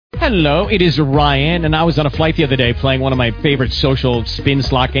Hello, it is Ryan, and I was on a flight the other day playing one of my favorite social spin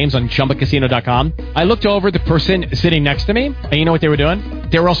slot games on ChumbaCasino.com. I looked over at the person sitting next to me, and you know what they were doing?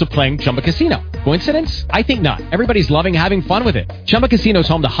 They were also playing Chumba Casino. Coincidence? I think not. Everybody's loving having fun with it. Chumba Casino is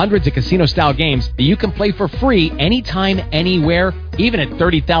home to hundreds of casino-style games that you can play for free anytime, anywhere, even at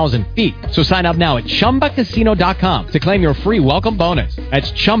 30,000 feet. So sign up now at ChumbaCasino.com to claim your free welcome bonus.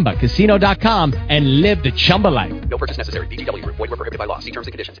 That's ChumbaCasino.com and live the Chumba life. No purchase necessary. VGW. Void where prohibited by law. See terms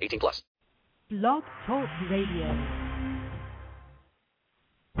and conditions. 18+. Blog Talk Radio.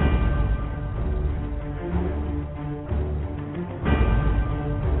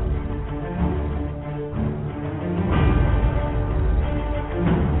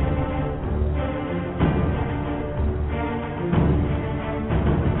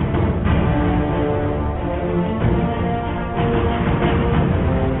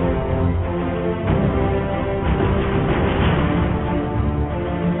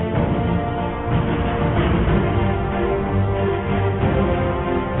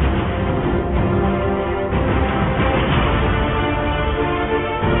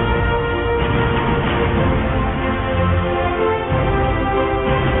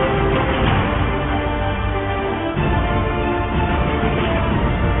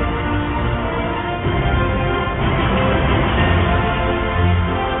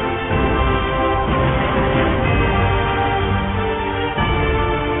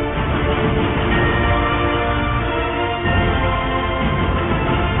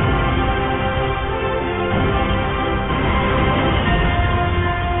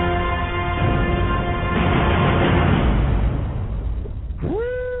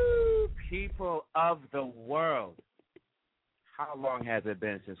 Of the world. How long has it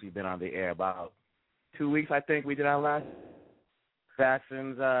been since we've been on the air? About 2 weeks, I think we did our last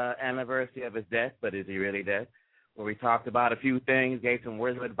Jackson's anniversary of his death, but is he really dead? Where we talked about a few things, gave some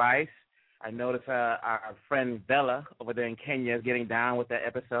words of advice. I noticed our friend Bella over there in Kenya is getting down with that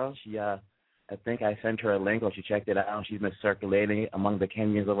episode. She, I think I sent her a link, or she checked it out. She's been circulating among the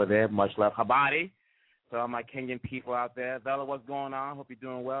Kenyans over there. Much love, Habari. So all my Kenyan people out there, Bella, what's going on? Hope you're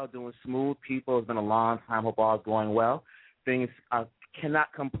doing well, doing smooth. People, it's been a long time. Hope all's going well. Things, I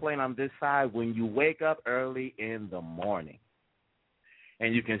cannot complain on this side. When you wake up early in the morning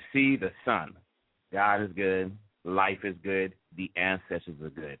and you can see the sun, God is good, life is good, the ancestors are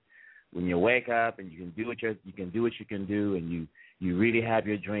good. When you wake up and you can do what you can do, and you really have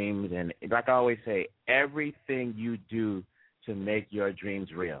your dreams, and like I always say, everything you do to make your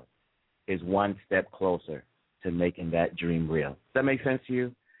dreams real is one step closer to making that dream real. Does that make sense to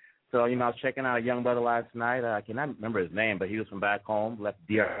you? So, I was checking out a young brother last night. I cannot remember his name, but he was from back home, left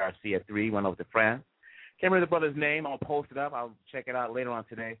DRC at 3, went over to France. Can't remember the brother's name. I'm going to post it up. I'll check it out later on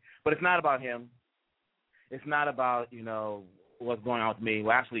today. But it's not about him. It's not about, what's going on with me.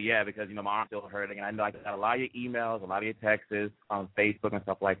 Well, actually, yeah, because, my arm's still hurting. And I know I got a lot of your emails, a lot of your texts on Facebook and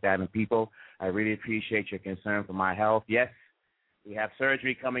stuff like that. And people, I really appreciate your concern for my health. Yes, we have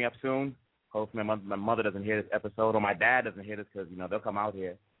surgery coming up soon. Hopefully my mother doesn't hear this episode, or my dad doesn't hear this, because, they'll come out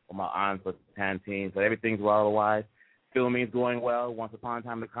here, or my aunt for Tantine. So everything's well otherwise. Filming is going well. Once Upon a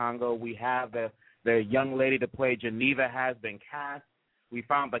Time in the Congo. We have the young lady to play Geneva has been cast. We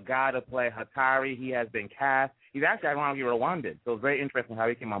found the guy to play Hatari. He has been cast. He's actually ironically Rwandan. So it's very interesting how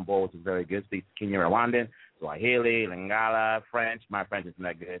he came on board, which is very good. Speaks Kenya Rwandan, Swahili, Lingala, French. My French isn't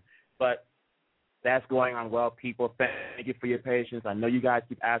that good. But that's going on well, people. Thank you for your patience. I know you guys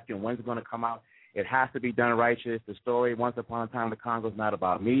keep asking when's it going to come out. It has to be done righteous. The story, Once Upon a Time in the Congo, is not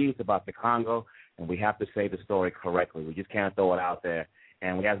about me. It's about the Congo, and we have to say the story correctly. We just can't throw it out there,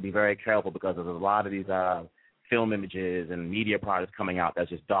 and we have to be very careful, because there's a lot of these film images and media products coming out that's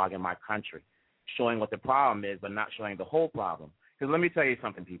just dogging my country, showing what the problem is but not showing the whole problem. Because let me tell you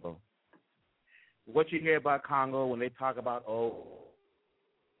something, people. What you hear about Congo when they talk about, all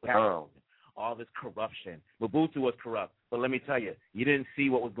this corruption. Mobutu was corrupt. But let me tell you, you didn't see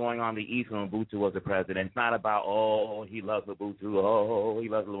what was going on in the East when Mobutu was the president. It's not about, he loves Mobutu, he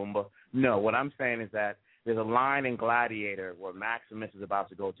loves Lumumba. No, what I'm saying is that there's a line in Gladiator where Maximus is about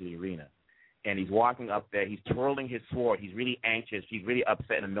to go to the arena. And he's walking up there. He's twirling his sword. He's really anxious. He's really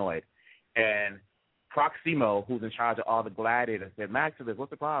upset and annoyed. And Proximo, who's in charge of all the gladiators, said, Maximus,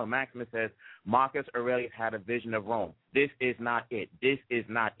 what's the problem? Maximus says, Marcus Aurelius had a vision of Rome. This is not it. This is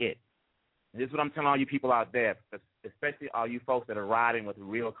not it. This is what I'm telling all you people out there, especially all you folks that are riding with the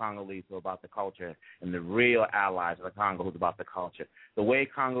real Congolese who are about the culture, and the real allies of the Congo who's about the culture. The way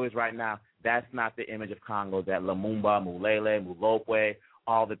Congo is right now, that's not the image of Congo that Lumumba, Mulele, Mulopwe,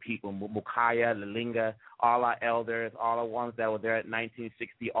 all the people, Mukaya, Lalinga, all our elders, all the ones that were there at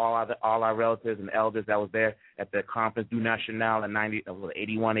 1960, all our relatives and elders that was there at the Conference du National in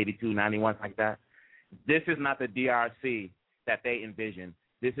 81, 82, 91, like that. This is not the DRC that they envisioned.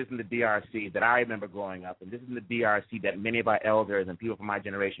 This isn't the DRC that I remember growing up, and this isn't the DRC that many of our elders and people from my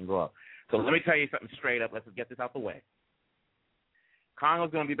generation grew up. So let me tell you something straight up. Let's get this out the way.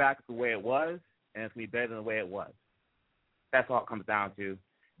 Congo's going to be back the way it was, and it's going to be better than the way it was. That's all it comes down to.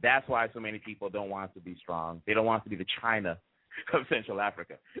 That's why so many people don't want us to be strong. They don't want us to be the China of Central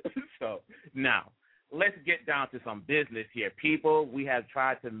Africa. So now, let's get down to some business here. People, we have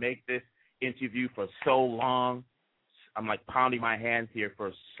tried to make this interview for so long. I'm like pounding my hands here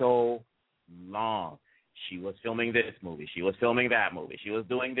for so long. She was filming this movie. She was filming that movie. She was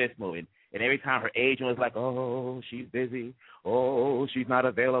doing this movie. And every time her agent was like, oh, she's busy. Oh, she's not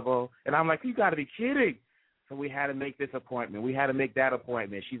available. And I'm like, you got to be kidding. So we had to make this appointment. We had to make that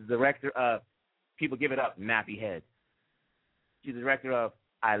appointment. She's the director of People Give It Up, Nappy Head. She's the director of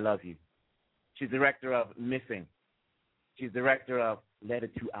I Love You. She's the director of Missing. She's the director of Letter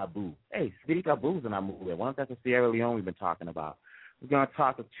to Abu. Hey, Sadiq Abu's in our movie. One that's in Sierra Leone we've been talking about. We're going to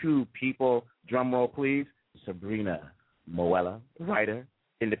talk to two people. Drum roll, please. Sabrina Moella, writer,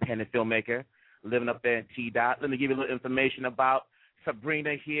 independent filmmaker, living up there in T-Dot. Let me give you a little information about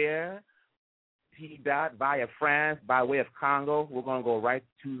Sabrina here. T-Dot via France, by way of Congo. We're going to go right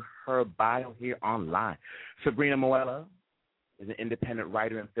to her bio here online. Sabrina Moella is an independent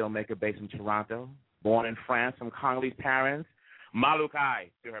writer and filmmaker based in Toronto, born in France from Congolese parents. Malukai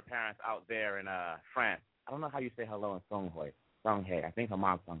to her parents out there in France. I don't know how you say hello in Songhay. I think her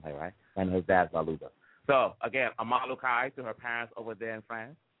mom's Songhay, right? And her dad's Baluba. So, again, a Malukai to her parents over there in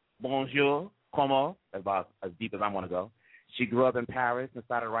France. Bonjour, comment? That's about as deep as I want to go. She grew up in Paris and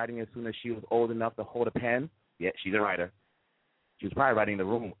started writing as soon as she was old enough to hold a pen. Yeah, she's a writer. She was probably writing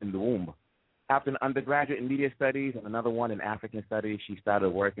in the womb. After an undergraduate in media studies and another one in African studies, she started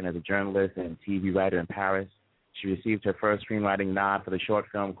working as a journalist and TV writer in Paris. She received her first screenwriting nod for the short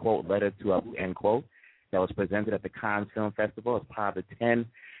film, quote, Letter to Abu, end quote, that was presented at the Cannes Film Festival as part of the 10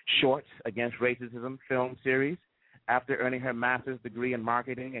 Shorts Against Racism film series. After earning her master's degree in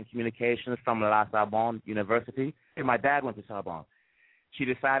marketing and communications from La Sorbonne University, and my dad went to Sorbonne, she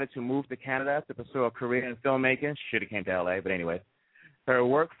decided to move to Canada to pursue a career in filmmaking. She should have came to L.A., but anyway. Her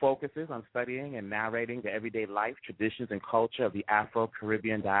work focuses on studying and narrating the everyday life, traditions, and culture of the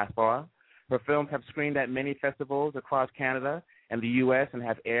Afro-Caribbean diaspora. Her films have screened at many festivals across Canada and the U.S. and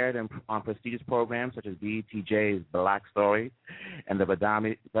have aired on prestigious programs such as BETJ's Black Stories and the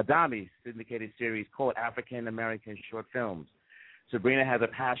Badami syndicated series called African American Short Films. Sabrina has a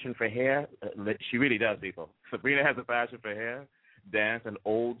passion for hair. She really does, people. Sabrina has a passion for hair, dance, and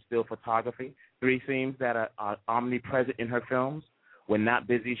old still photography, three themes that are omnipresent in her films. When not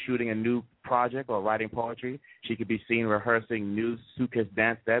busy shooting a new project or writing poetry, she could be seen rehearsing new soukous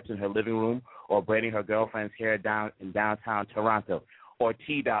dance steps in her living room or braiding her girlfriend's hair down in downtown Toronto, or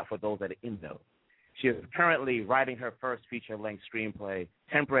T-Dot for those that are in those. She is currently writing her first feature-length screenplay,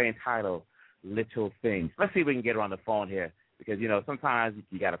 temporarily entitled Little Things. Let's see if we can get her on the phone here, because, you know, sometimes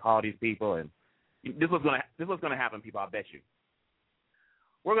you got to call these people, and this was going to happen, people, I bet you.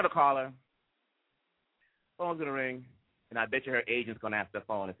 We're going to call her. Phone's going to ring. And I bet you her agent's going to answer the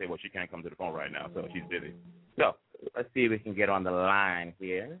phone and say, well, she can't come to the phone right now, so she's busy. So let's see if we can get on the line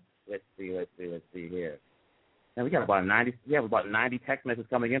here. Let's see here. And we got about 90 text messages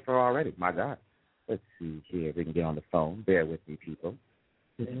coming in for her already. My God. Let's see here if we can get on the phone. Bear with me, people.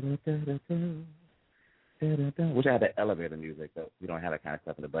 Wish I had that elevator music, but we don't have that kind of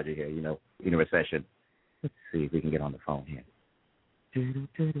stuff in the budget here, you know, in a recession. Let's see if we can get on the phone here.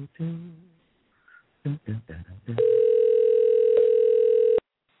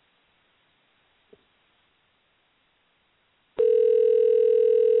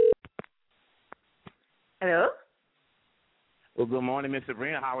 Hello? Well, good morning, Miss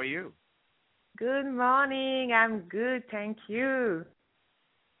Sabrina. How are you? Good morning. I'm good, thank you.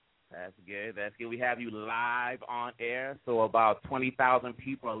 That's good. We have you live on air, so about 20,000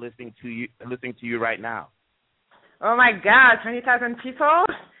 people are listening to you right now. Oh, my God, 20,000 people?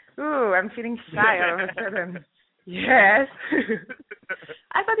 Ooh, I'm feeling shy all of a sudden. Yes.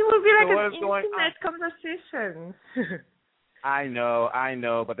 I thought it would be like an intimate conversation. I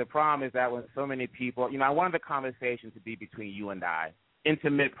know, but the problem is that when so many people, you know, I wanted the conversation to be between you and I.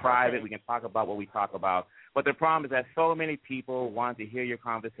 Intimate, private, okay. We can talk about what we talk about. But the problem is that so many people want to hear your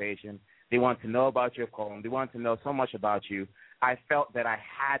conversation. They want to know about your poem. They want to know so much about you. I felt that I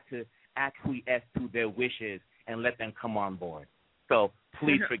had to acquiesce to their wishes and let them come on board. So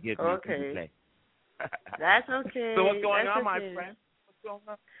please forgive me. Okay. That's okay. So what's going on, my friend? going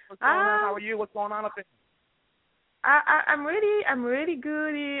on? How are you? What's going on up there? I'm really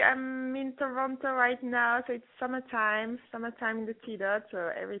good. I'm in Toronto right now, so it's summertime in the T-Dot, so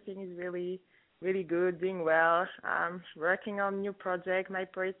everything is really, really good, doing well. Working on new projects, my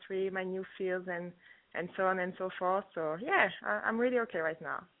poetry, my new fields, and so on and so forth. So yeah, I'm really okay right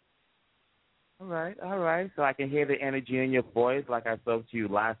now. All right. So I can hear the energy in your voice. Like I spoke to you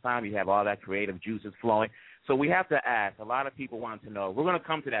last time, you have all that creative juices flowing. So we have to ask. A lot of people want to know. We're going to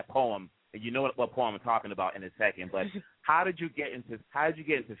come to that poem. You know what poem I'm talking about in a second. But how did you get into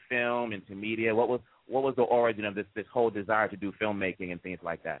film, into media? What was the origin of this whole desire to do filmmaking and things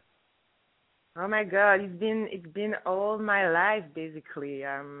like that? Oh my God, it's been all my life basically.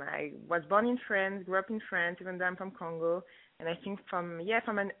 I was born in France, grew up in France, even though I'm from Congo. And I think from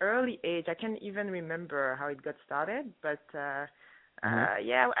an early age, I can't even remember how it got started. But I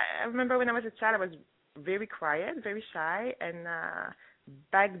remember when I was a child, I was very quiet, very shy, and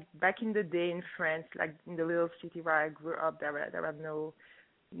back in the day in France, like in the little city where I grew up, there were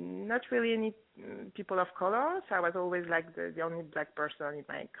not really any people of color. So I was always like the only black person in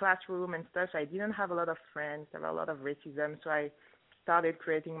my classroom and stuff. So I didn't have a lot of friends. There were a lot of racism. So I started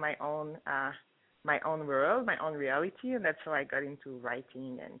creating my own world, my own reality, and that's how I got into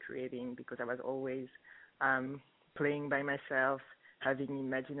writing and creating, because I was always playing by myself, having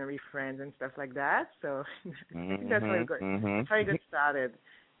imaginary friends and stuff like that. So that's how it got started.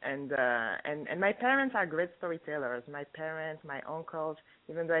 And my parents are great storytellers. My parents, my uncles,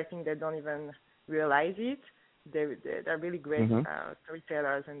 even though I think they don't even realize it, they're really great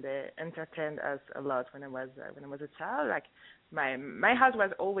storytellers, and they entertained us a lot when I was a child. Like my house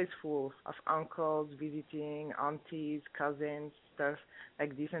was always full of uncles visiting, aunties, cousins, stuff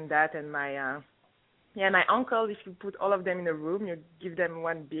like this and that. And my uncle, if you put all of them in a room, you give them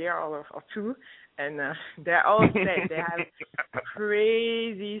one beer or two, and they're all dead. They have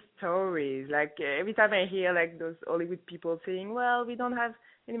crazy stories. Like every time I hear like those Hollywood people saying, "Well, we don't have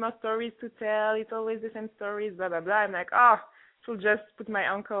any more stories to tell. It's always the same stories, blah blah blah." I'm like, so just put my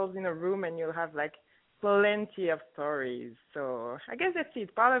uncles in a room, and you'll have like plenty of stories. So I guess that's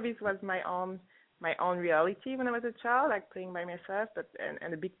it. Part of it was my own reality when I was a child, like playing by myself. But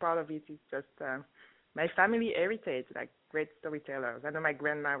and a big part of it is just my family heritage, like great storytellers. I know my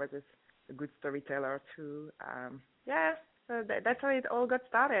grandma was a good storyteller too. So that's how it all got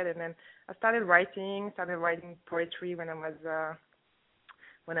started. And then I started writing poetry when I was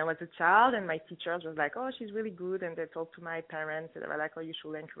a child, and my teachers was like, "Oh, she's really good," and they talked to my parents, and they were like, "Oh, you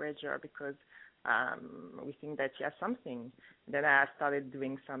should encourage her because we think that she has something." And then I started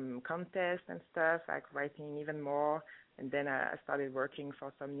doing some contests and stuff, like writing even more. And then I started working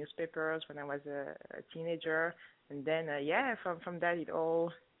for some newspapers when I was a teenager. And then, from that it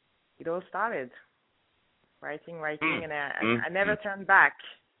all started. Writing, and I never turned back.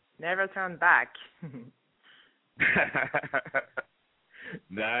 Never turned back.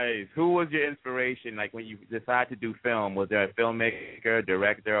 Nice. Who was your inspiration? Like when you decided to do film, was there a filmmaker,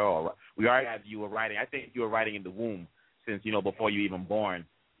 director, or we already had you were writing? I think you were writing in the womb since before you even born.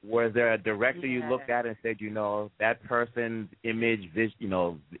 Was there a director you looked at and said, that person's image, is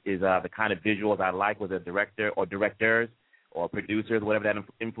the kind of visuals I like? Was it a director or directors or producers, whatever that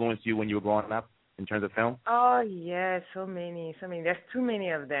influenced you when you were growing up in terms of film? Oh yeah, so many. There's too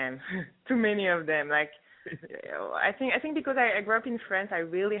many of them. Too many of them. Like I think because I grew up in France, I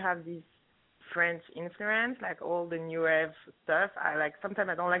really have this French influence, like all the new wave stuff. Sometimes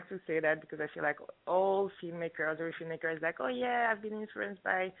I don't like to say that because I feel like all filmmakers or filmmakers like, oh yeah, I've been influenced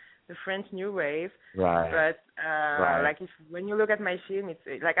by the French new wave. Right. But like when you look at my film,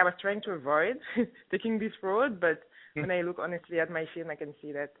 it's like I was trying to avoid taking this road, but when I look honestly at my film, I can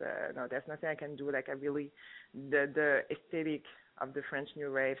see that no, there's nothing I can do. Like the aesthetic of the French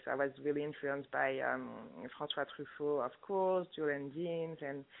New Wave. So I was really influenced by François Truffaut, of course, Julian Jeans,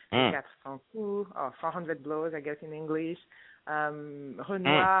 and Quatre Francs, or 400 Blows, I guess in English.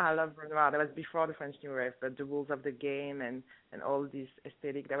 Renoir, I love Renoir. That was before the French New Wave, but the rules of the game and all this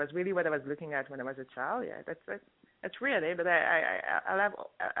aesthetic. That was really what I was looking at when I was a child. Yeah, that's weird, eh? But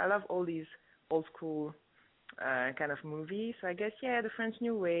I love all these old school kind of movies. So I guess the French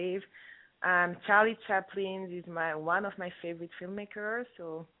New Wave. Charlie Chaplin is one of my favorite filmmakers.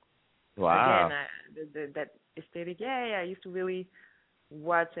 So wow. Again, that aesthetic. I used to really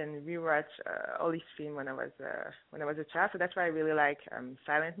watch and rewatch all his films when I was a child. So that's why I really like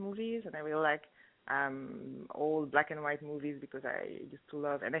silent movies, and I really like old black and white movies because I used to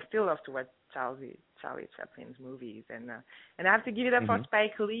love, and I still love to watch Charlie Chaplin's movies. And I have to give it up for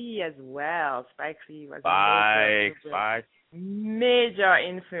Spike Lee as well. Spike Lee was Spike. Major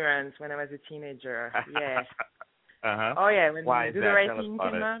influence when I was a teenager. Yes. Oh yeah, when Why is Do the that? Right Tell us Thing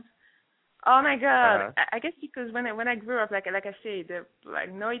about came it. out. Oh my God! Uh-huh. I guess because when I grew up, like I say,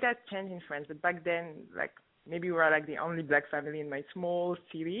 no, it has changed in France, but back then, like maybe we were like the only black family in my small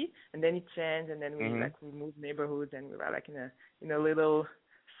city, and then it changed, and then we moved neighborhoods, and we were like in a little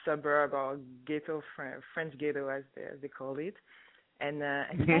suburb or ghetto, French ghetto as they call it, and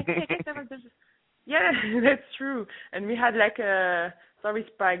I guess that was just, yeah, that's true, and we had like a sorry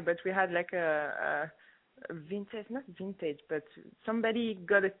Spike, but we had like a vintage, not vintage, but somebody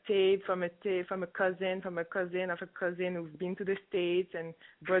got a tape from a cousin of a cousin who's been to the States and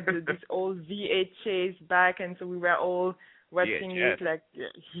brought this old VHS back, and so we were all watching VHS. it like,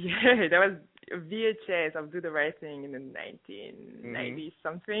 yeah, that was a VHS of Do the Right Thing in the 1990s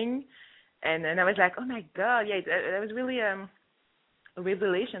something, and I was like, oh my God, yeah, that was really a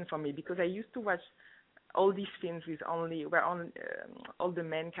revelation for me, because I used to watch all these films with all the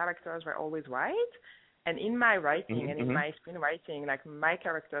main characters were always white. And in my writing and in my screenwriting, like my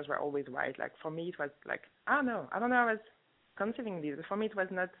characters were always white. Like for me, it was like I don't know how I was conceiving this. For me, it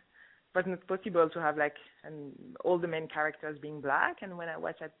was not possible to have like all the main characters being black. And when I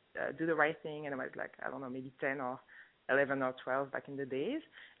watched Do the Right Thing, and I was like, I don't know, maybe 10 or 11 or 12 back in the days,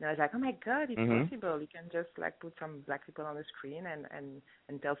 and I was like, oh my God, it's possible. You can just like put some black people on the screen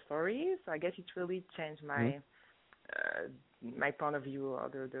and tell stories. So I guess it really changed my my point of view, or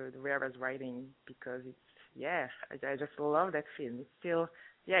the way I was writing, because I just love that film. It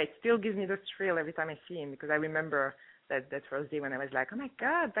still gives me the thrill every time I see him, because I remember that first day when I was like, oh my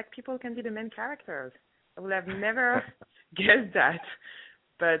God, black people can be the main characters. I would have never guessed that.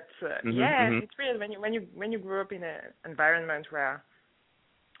 But it's real when you grow up in an environment where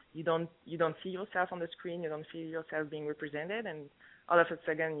you don't see yourself on the screen, you don't see yourself being represented, and all of a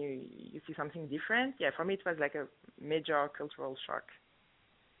sudden you see something different. Yeah, for me it was like a major cultural shock.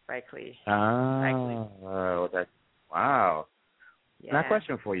 Likely. Oh, that's wow. Yeah. Now,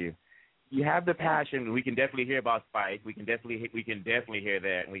 question for you: you have the passion. We can definitely hear about Spike. We can definitely hear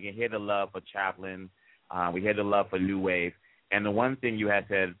that. We can hear the love for Chaplin. We hear the love for New Wave. And the one thing you had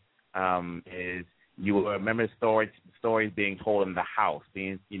said is you remember stories being told in the house,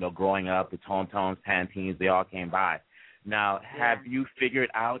 growing up, the Tontons, Pantines, they all came by. Now, have you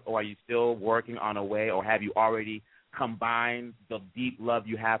figured out, or are you still working on a way, or have you already combined the deep love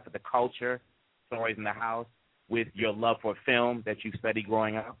you have for the culture, stories in the house, with your love for film that you studied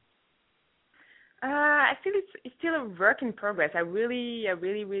growing up? I feel it's still a work in progress. I really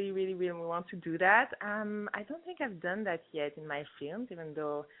want to do that. I don't think I've done that yet in my films, even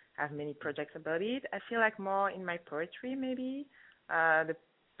though I have many projects about it. I feel like more in my poetry, maybe. I have a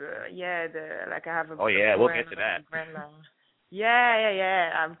we'll get to that. Grandma.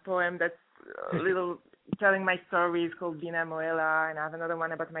 I have a poem that's a little telling my stories called Moella, and I have another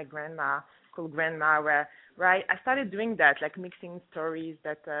one about my grandma called Grandma, where I started doing that, like mixing stories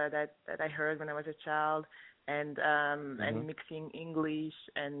that I heard when I was a child, and mixing English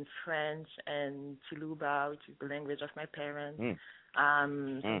and French and Chiluba, which is the language of my parents.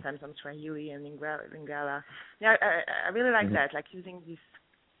 Sometimes some Swahili and Lingala. Yeah, I really like that, like using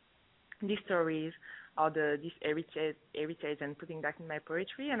these stories or this heritage and putting that in my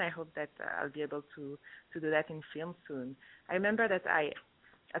poetry, and I hope that I'll be able to do that in film soon. I remember that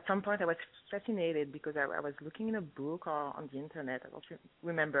at some point I was fascinated because I was looking in a book or on the internet, I don't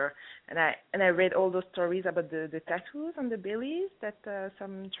remember, and I read all those stories about the tattoos on the bellies that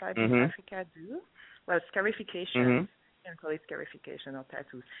some tribes in Africa do. Well, scarification. You can call it scarification or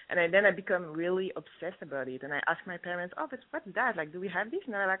tattoos. And then I become really obsessed about it. And I asked my parents, oh, but what's that? Like, do we have this?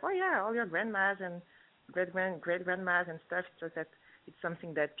 And they're like, oh, yeah, all your grandmas and great-grandmas and stuff. It's just that it's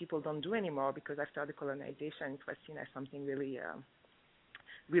something that people don't do anymore, because after the colonization, it was seen as something really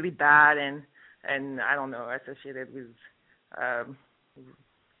really bad and I don't know, associated with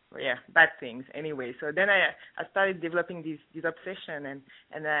bad things. Anyway, so then I started developing this obsession,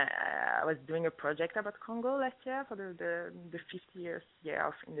 and I was doing a project about Congo last year for the 50th year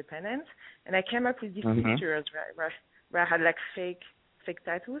of independence, and I came up with these pictures where I had like fake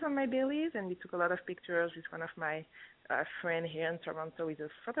tattoos on my bellies, and we took a lot of pictures with one of my friend here in Toronto with a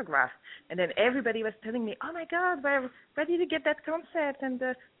photograph, and then everybody was telling me, oh my God, where did you get that concept, and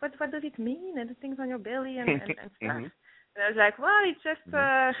what does it mean, and the things on your belly and stuff. And I was like, well, it's just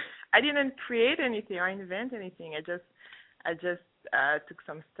I didn't create anything or invent anything. I just took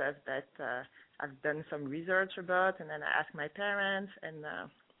some stuff that I've done some research about, and then I asked my parents, and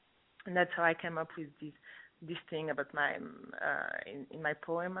that's how I came up with this thing about my in my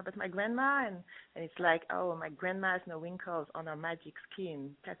poem about my grandma, and it's like, oh, my grandma has no wrinkles on her magic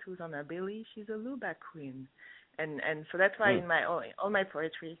skin, tattoos on her belly, she's a Luba queen, and so that's why in all my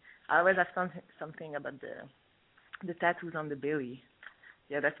poetry I always have something about the tattoos on the belly.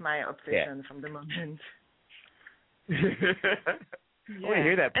 Yeah, that's my obsession from the moment. I want to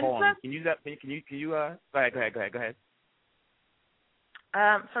hear that poem. Can you go ahead.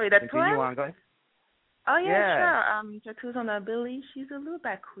 Sorry, that Continue poem? on, go ahead. Oh, yeah, sure. Tattoos on her belly. She's a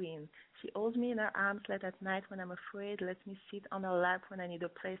Luba queen. She holds me in her arms late at night when I'm afraid, lets me sit on her lap when I need a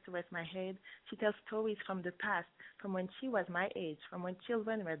place to rest my head. She tells stories from the past, from when she was my age, from when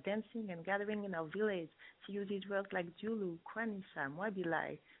children were dancing and gathering in our village. She uses words like Julu, Kwanisha,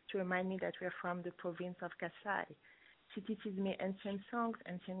 Mwabilai to remind me that we're from the province of Kasai. She teaches me ancient songs,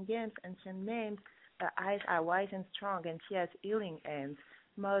 ancient games, ancient names. Her eyes are wise and strong, and she has healing hands.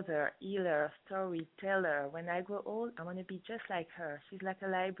 Mother, healer, storyteller. When I grow old, I want to be just like her. She's like a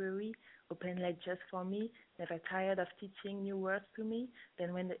library, open late just for me, never tired of teaching new words to me.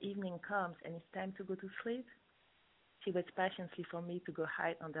 Then when the evening comes and it's time to go to sleep, she waits patiently for me to go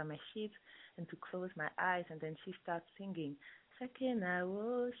hide under my sheets and to close my eyes, and then she starts singing. Shakena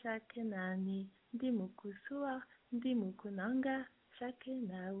wo, shakena ni, ndimukusua, ndimukunanga.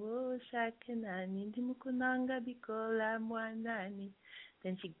 Shakena wo, shakena ni, ndimukunanga bikola mwanani.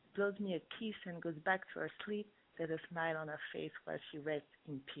 Then she blows me a kiss and goes back to her sleep. There's a smile on her face while she rests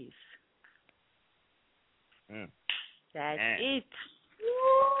in peace. That's it.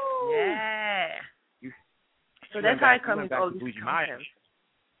 Woo! Yeah. So that's how I come with all these concepts.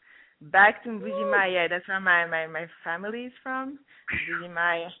 Back to Mbujimaya. That's where my family is from.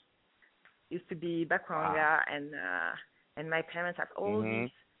 Mbujimaya used to be Bakwanga, and my parents have all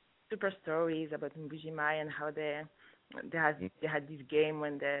these super stories about Mbujimaya and how they had this game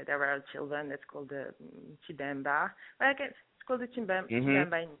when they were children that's called the Chibemba. Well, I guess it's called the Chibemba in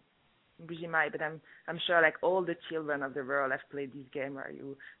Mbujimai, but I'm sure like all the children of the world have played this game where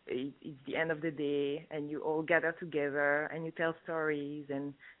it's the end of the day and you all gather together and you tell stories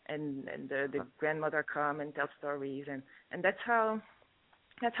and the grandmother come and tell stories and that's how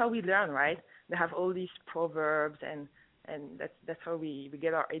we learn, right? They have all these proverbs and that's how we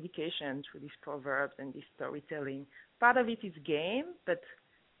get our education through these proverbs and this storytelling. Part of it is game, but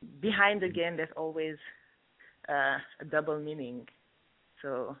behind the game there's always a double meaning.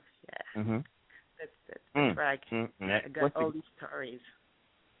 So that's where I got all these stories.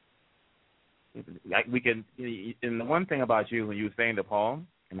 Like we can, and the one thing about you when you were saying the poem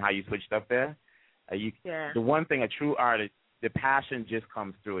and how you switched up there, the one thing a true artist, the passion just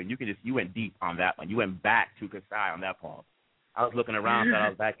comes through, and you went deep on that one. You went back to Kasai on that poem. I was looking around, thought I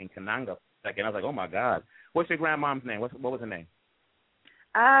was back in Kananga for a second. I was like, oh my God, what's your grandmom's name? What was her name?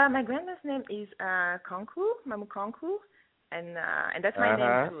 My grandma's name is Kanku, Mamu Kanku, and that's my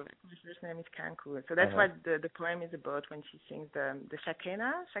name too. My first name is Kanku. So that's what the poem is about when she sings the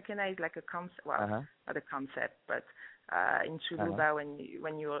Shakena. Shakena is like a concept, not a concept, but in Chuluba when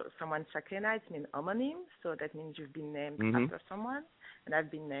someone Shakena, it means homonym, so that means you've been named after someone, and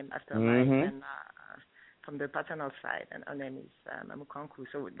I've been named after my friend from the paternal side, and her name is Mamukanku.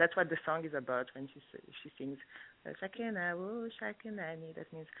 So that's what the song is about when she sings Shakena, oh Shakena.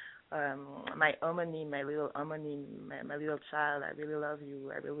 That means my homonym, my little homonym, my little child. I really love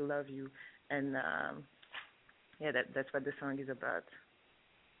you. I really love you. And that's what the song is about.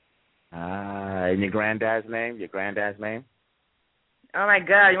 And your granddad's name? Oh my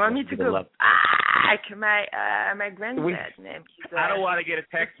God! You want me to go back? My granddad's name is. I don't want to get a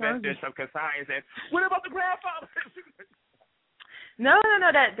text message from Kasai and say, "What about the grandfather?" No.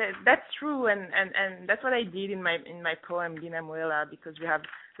 That's true, and that's what I did in my poem Dina Moella, because we have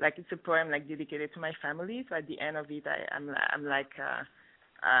like it's a poem like dedicated to my family. So at the end of it, I'm like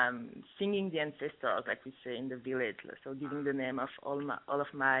singing the ancestors, like we say in the village. So giving the name of all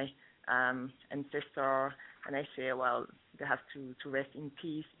of my ancestors, and I say, well, they have to rest in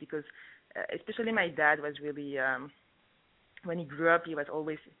peace, because especially my dad was really when he grew up, he was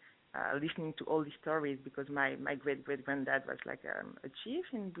always listening to all these stories, because my great granddad was like a chief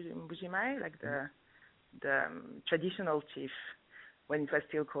in Bujimai, like the traditional chief when it was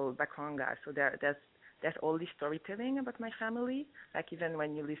still called Bakwanga. So there's all this storytelling about my family. Like even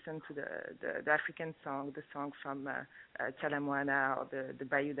when you listen to the African song, the song from Chalamwana or the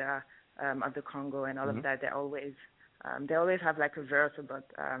Bayuda of the Congo and all of that, they always have like a verse about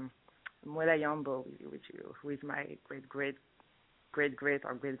Moella Yombo, who is my great granddad.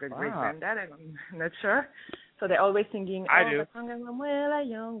 I'm not sure. So they're always singing. I do. Something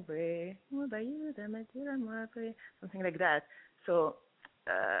like that. So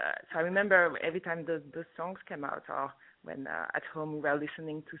I remember every time those songs came out, or when at home we were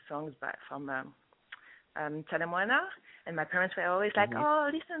listening to songs from Telemuena, and my parents were always like, "Oh,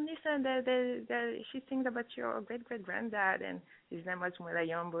 listen, she sings about your great granddad, and his name was Moella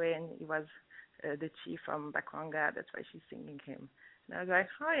Yombre, and he was the chief from Bakwanga. That's why she's singing him." And I was like,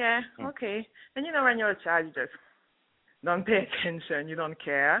 "Oh yeah, okay." And when you're a child, you just don't pay attention, you don't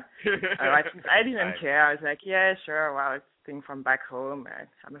care. I didn't care. I was like, "Yeah, sure. Well, it's a thing from back home.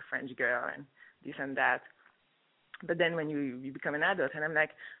 I'm a French girl, and this and that." But then when you become an adult, and I'm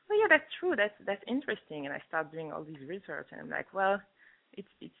like, oh yeah, that's true. That's interesting. And I start doing all this research, and I'm like, well,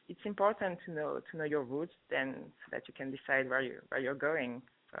 it's important to know your roots, then so that you can decide where you're going.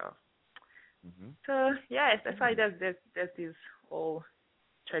 So yes, that's why there's this whole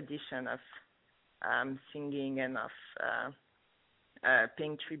tradition of singing and of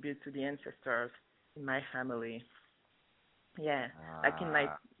paying tribute to the ancestors in my family. Yeah, like in my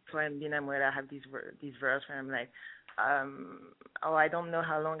poem Bina Moella, I have this verse where I'm like, I don't know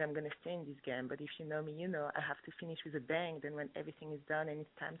how long I'm going to stay in this game, but if you know me, you know I have to finish with a bang. Then when everything is done and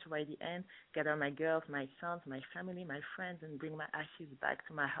it's time to write the end, gather my girls, my sons, my family, my friends, and bring my ashes back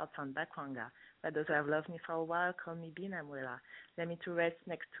to my heart on Bakwanga. But those who have loved me for a while call me Bina Moella. Let me to rest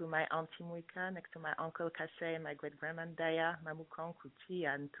next to my auntie Muika, next to my uncle Kase, and my great-grandma Daya, Mamukan,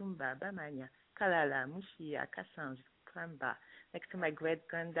 Kuchia, Ntumba, Bamanya, Kalala, Mushia, Kasanj, Kramba, next to my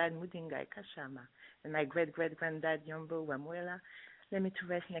great-granddad Mudingai, Kashama, and my great-great-granddad Yombo Wamuela. Let me to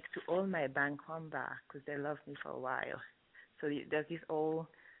rest next to all my Bankwamba, because they loved me for a while. So there's this whole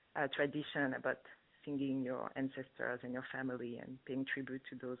tradition about singing your ancestors and your family and paying tribute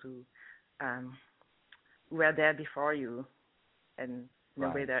to those who were there before you, and in a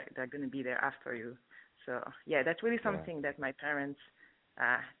way they're going to be there after you. So yeah, that's really something that my parents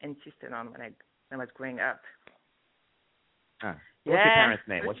insisted on when I was growing up. What's your parents'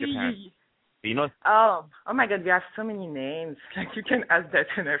 name? What's your parents' name? You know? Oh my God, we have so many names. Like you can ask that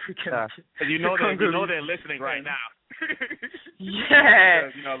in African. You know they're listening right now.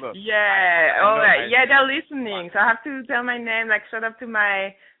 Yeah. Look. Yeah. Yeah, they're listening. So I have to tell my name. Like shout out to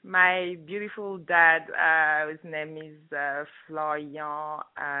my beautiful dad. His name is Florian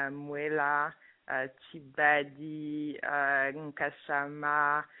Moella Chibadi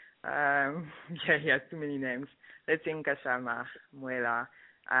Nkashama. He has too many names. Let's say Nkashama Moella.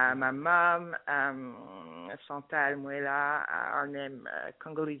 My mom, Chantal Moella, her name,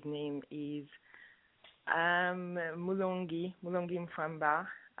 Congolese name is Mulongi Mfamba.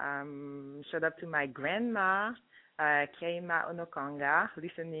 Shout out to my grandma, Keima Onokanga,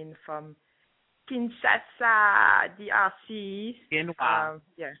 listening from Kinshasa, DRC.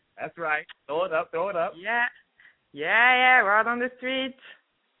 Yeah. That's right. Throw it up. Yeah, we're out on the street.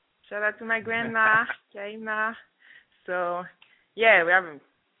 Shout out to my grandma, Keima. So, yeah, we have a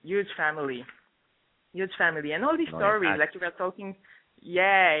huge family, and all these stories, like you were talking.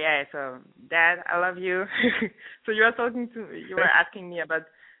 Yeah. So, Dad, I love you. So you were asking me about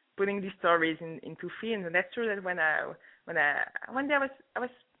putting these stories into films, and that's true that one day I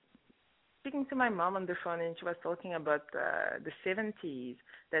was speaking to my mom on the phone, and she was talking about the 70s.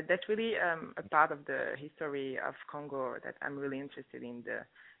 That's really a part of the history of Congo that I'm really interested in.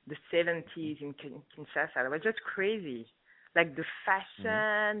 The 70s in Kinshasa. It was just crazy. Like the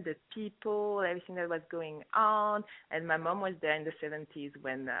fashion, the people, everything that was going on. And my mom was there in the 70s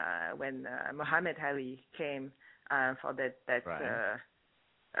when Muhammad Ali came for that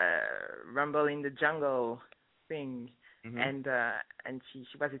Rumble in the Jungle thing. And she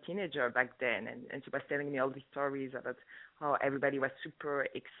was a teenager back then, and she was telling me all these stories about how everybody was super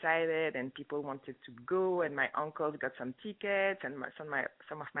excited and people wanted to go, and my uncles got some tickets, and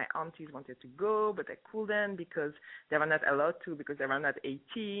some of my aunties wanted to go, but they couldn't because they were not allowed to because they were not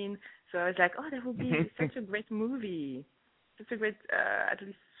 18. So I was like, oh, that would be such a great movie, such a great at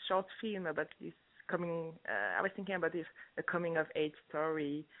least short film about this coming. I was thinking about this a coming of age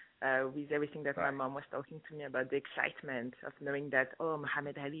story. With everything that my mom was talking to me about, the excitement of knowing that,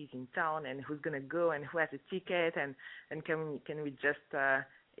 Muhammad Ali is in town, and who's gonna go, and who has a ticket, and can we just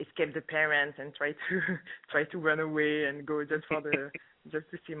escape the parents and try to run away and go just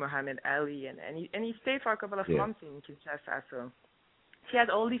to see Muhammad Ali, and he stayed for a couple of months in Kinshasa. So he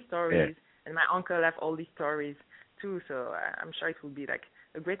had all these stories, and my uncle have all these stories too. So I'm sure it will be like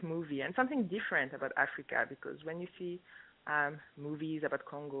a great movie and something different about Africa, because when you see movies about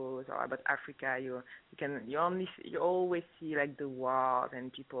Congo or about Africa, you always see like the wars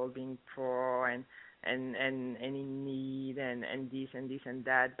and people being poor and in need and this and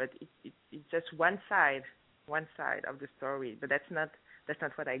that, but it's just one side of the story. But that's not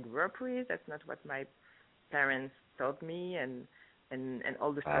what I grew up with. That's not what my parents taught me, and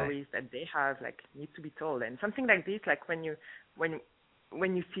all the stories that they have like need to be told. And something like this, like when you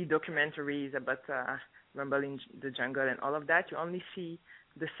see documentaries about Rumble in the Jungle and all of that, you only see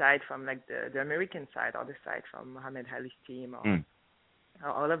the side from like the American side or the side from Muhammad Ali's team or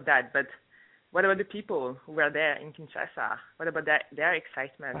all of that. But what about the people who were there in Kinshasa? What about their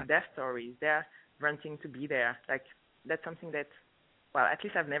excitement, their stories, their wanting to be there? Like, that's something that, well, at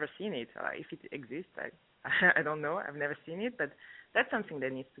least I've never seen it. If it exists, I don't know. I've never seen it, but that's something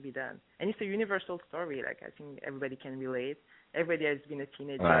that needs to be done. And it's a universal story. Like, I think everybody can relate. Everybody has been a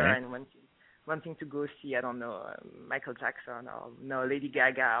teenager and wanting to go see, I don't know, Michael Jackson or Lady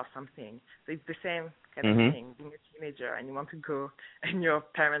Gaga or something. So it's the same kind of thing, being a teenager and you want to go and your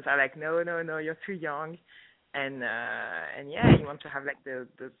parents are like, no, you're too young. And yeah, you want to have like the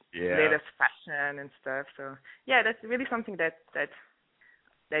latest fashion and stuff. So yeah, that's really something that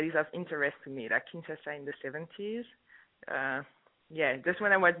is of interest to me, like Kinshasa in the 70s. Yeah, just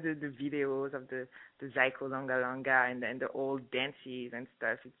when I watch the videos of the Zaiko Langa Langa and the old dances and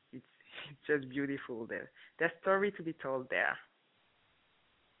stuff, it's just beautiful. There's story to be told there.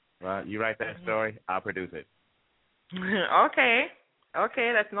 Well, you write that story, I'll produce it. Okay,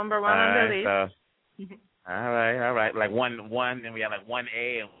 that's number one on the list. All right. Like one, and we have like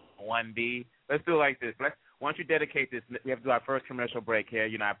 1A and 1B. Let's do it like this. Why don't you dedicate this? We have to do our first commercial break here.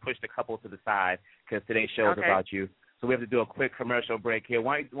 You know, I pushed a couple to the side because today's show is about you. So we have to do a quick commercial break here.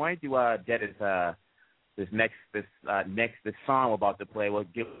 Why don't you dedicate this song we're about to play? We'll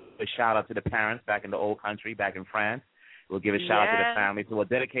give a shout out to the parents back in the old country, back in France. We'll give a shout out to the family. So we'll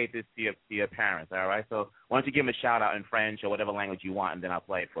dedicate this to your parents. All right. So why don't you give them a shout out in French or whatever language you want, and then I'll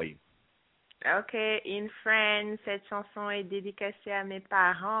play it for you. Okay, in French, cette chanson est dédicacée à mes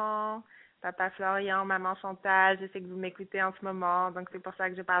parents, Papa Florian, Maman Chantal. Je sais que vous m'écoutez en ce moment, donc c'est pour ça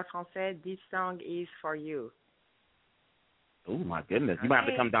que je parle français. This song is for you. Oh my goodness! You might have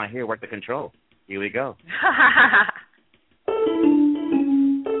to come down here, work the control. Here we go.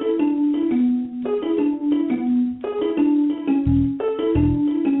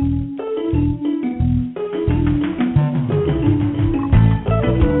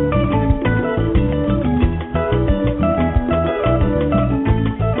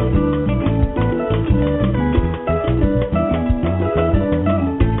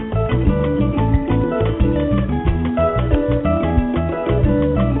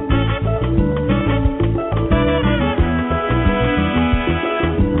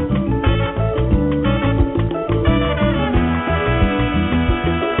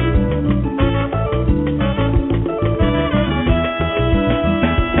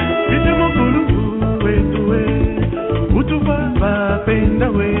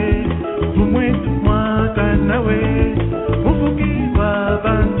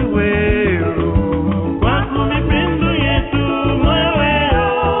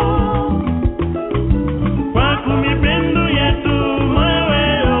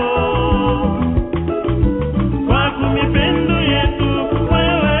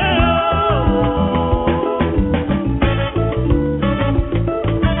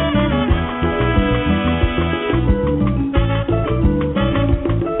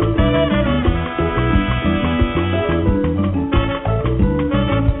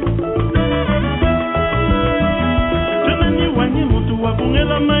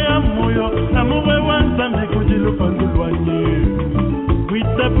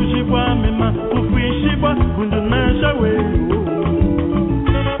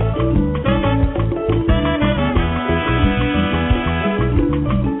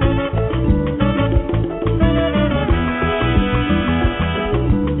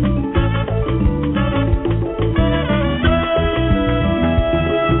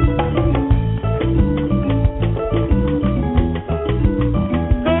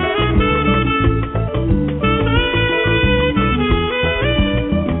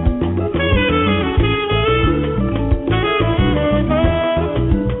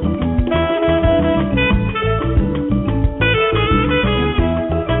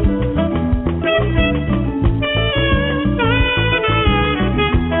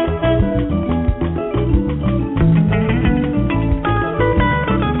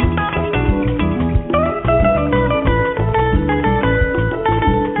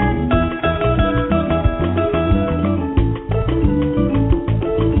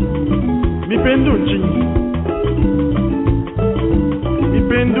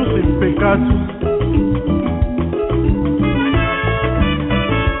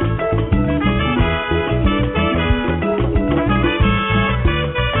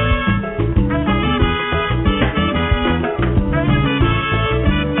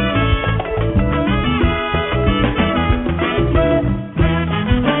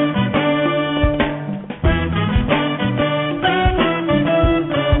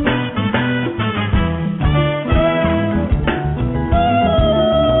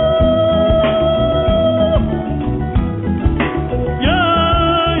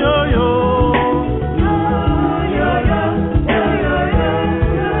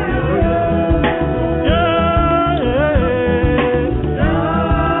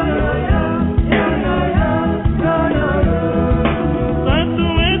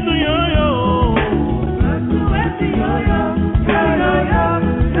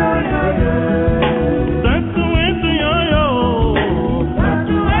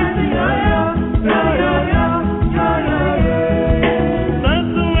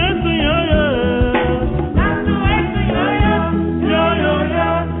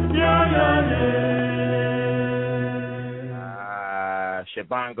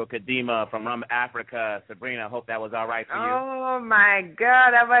 Congo, Kadima from Africa. Sabrina, I hope that was all right for you. Oh my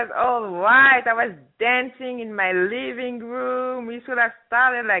God, that was all right. I was dancing in my living room. We should have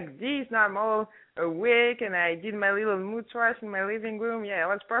started like this. Now I'm all awake and I did my little mood switch in my living room. Yeah, it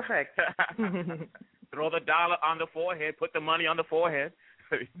was perfect. Throw the dollar on the forehead, put the money on the forehead.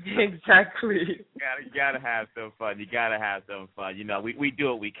 Exactly. You gotta have some fun. You gotta have some fun. You know, we do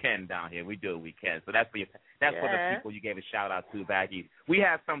what we can down here. We do what we can. So that's for for the people you gave a shout out to, Baggy. We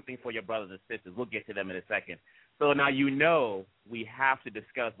have something for your brothers and sisters. We'll get to them in a second. So now you know we have to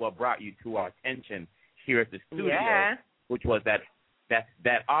discuss what brought you to our attention here at the studio, which was that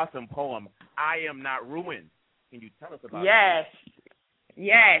awesome poem, I Am Not Ruined. Can you tell us about it?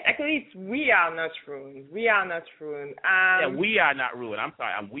 Yes, actually, it's We Are Not Ruined. We Are Not Ruined. We are not ruined. I'm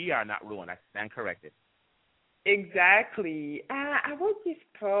sorry, we are not ruined. I stand corrected. Exactly. I wrote this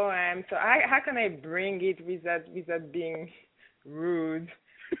poem, so how can I bring it without being rude?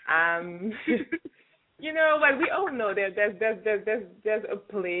 You know, well, we all know that there's a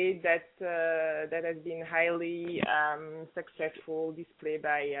play that has been highly successful, this play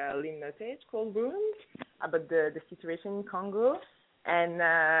by Lynn Nottage called Ruined, about the situation in Congo. I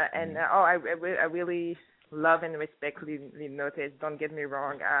really love and respect Lynn Nottage. Don't get me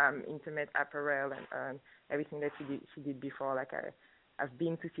wrong. Intimate apparel and everything that she did before. Like I've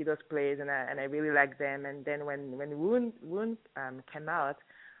been to see those plays and I really like them. And then when Wound came out,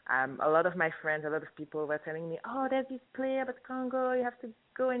 a lot of my friends, a lot of people were telling me, oh, there's this play about Congo. You have to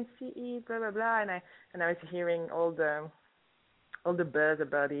go and see it. Blah blah blah. And I was hearing all the buzz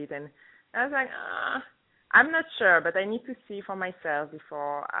about it, and I was like, I'm not sure, but I need to see for myself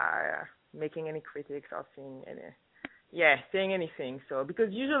before making any critics or saying anything. So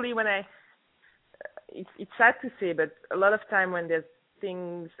because usually when it's sad to say, but a lot of time when there's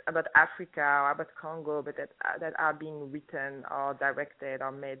things about Africa or about Congo, but that are being written or directed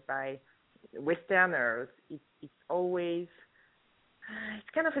or made by Westerners, it's always it's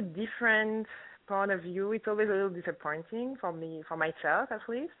kind of a different point of view. It's always a little disappointing for me, for myself at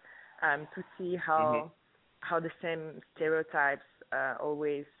least, to see how the same stereotypes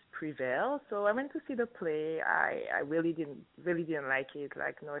always prevail. So I went to see the play. I really didn't like it.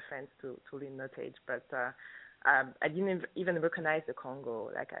 Like, no offense to Lynn Nottage, but I didn't even recognize the Congo.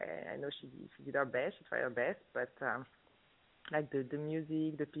 Like I know she did her best. She tried her best, but like the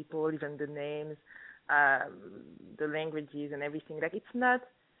music, the people, even the names, the languages and everything. Like it's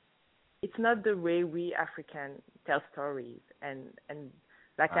not the way we Africans tell stories, and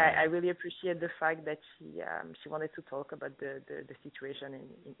like I really appreciate the fact that she wanted to talk about the situation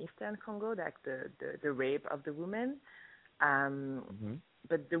in Eastern Congo, like the rape of the women.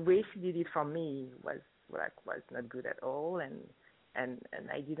 But the way she did it for me was not good at all, and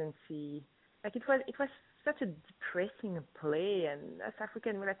I didn't see, like, it was such a depressing play, and as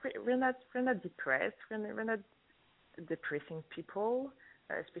African we're not depressed, we're not depressing people,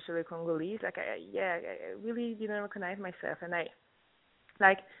 especially Congolese. Like I really didn't recognize myself, and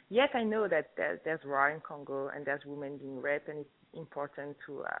yes, I know that there's war in Congo and there's women being raped, and it's important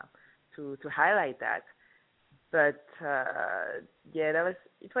to highlight that. But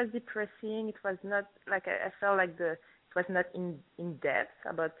it was depressing. It was not like I felt like it was not in depth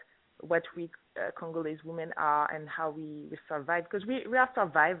about what we Congolese women are and how we survive, because we are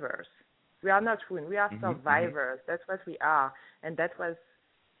survivors. We are not ruined. We are survivors. That's what we are, and that was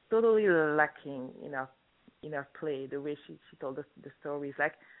totally lacking in our play. The way she told us the stories,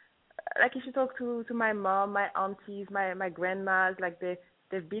 like if you talk to my mom, my aunties, my grandmas, like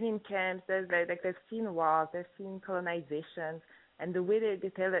they've been in camps, they've seen wars, they've seen colonizations, and the way they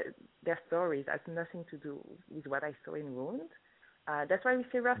tell their stories has nothing to do with what I saw in Wound. That's why we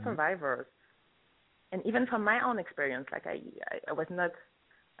say we're survivors. And even from my own experience, like I was not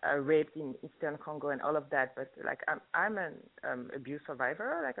raped in Eastern Congo and all of that, but like I'm an abuse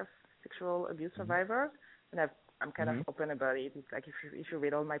survivor, like a sexual abuse survivor, and I'm kind of open about it. It's like if you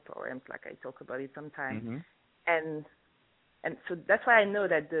read all my poems, like I talk about it sometimes, and so that's why I know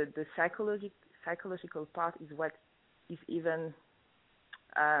that the psychological part is what is even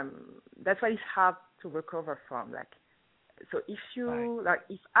that's why it's hard to recover from. Like, so if you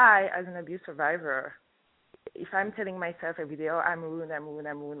if I, as an abuse survivor, if I'm telling myself every day, oh, I'm ruined,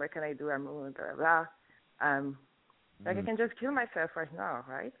 what can I do? I'm ruined, blah blah. Like I can just kill myself right now,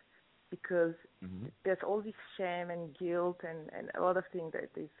 right? Because there's all this shame and guilt and a lot of things that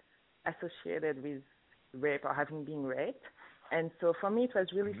is associated with rape or having been raped. And so for me, it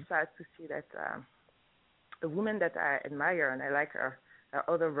was really sad to see that a woman that I admire and I like her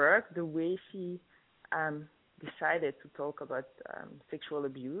other work, the way she decided to talk about sexual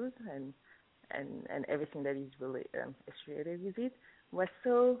abuse and everything that is really associated with it, was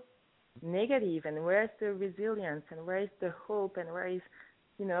so negative, and where's the resilience, and where is the hope, and where is,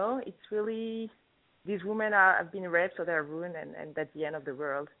 it's really, these women have been raped, so they're ruined, and that's the end of the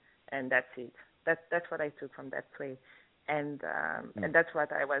world, and that's it. That's what I took from that play, and that's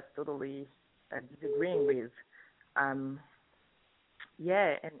what I was totally disagreeing with.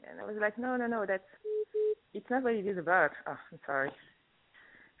 Yeah, and I was like, no, it's not what it is about. Oh, I'm sorry.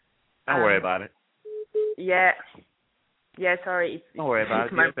 Don't worry about it. Yeah, sorry. Don't worry about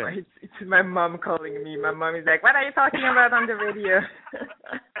it. It's my mom calling me. My mom is like, what are you talking about on the radio?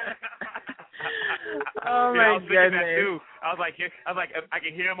 Oh, my goodness. That too. I was like, I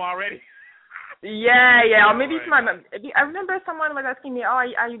can hear him already. Yeah, or maybe it's my mom. I remember someone was asking me, are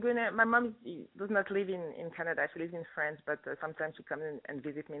you going to, my mom does not live in Canada, she lives in France, but sometimes she comes in and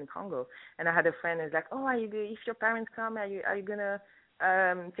visit me in Congo. And I had a friend who's like, if your parents come, are you going to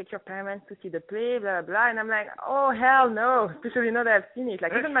take your parents to see the play, blah, blah, blah. And I'm like, oh, hell no, especially now that I've seen it.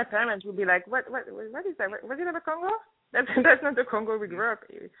 Like, even my parents would be like, what is that? Was it ever Congo? That's not the Congo we grew up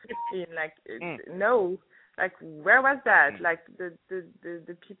in. Like, no. Like, where was that? Like,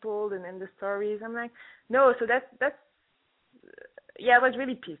 the people and the stories. I'm like, no. So that's I was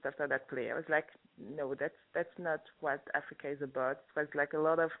really pissed after that play. I was like, no, that's not what Africa is about. It was like a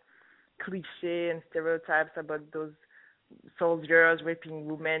lot of cliche and stereotypes about those soldiers raping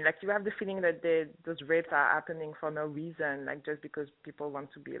women. Like, you have the feeling that those rapes are happening for no reason, like just because people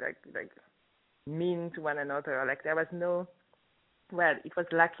want to be like mean to one another. Like, there was it was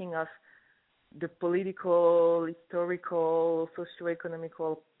lacking of the political, historical,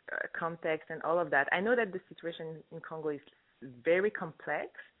 socio-economical context and all of that. I know that the situation in Congo is very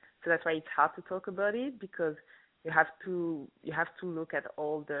complex, so that's why it's hard to talk about it, because you have to look at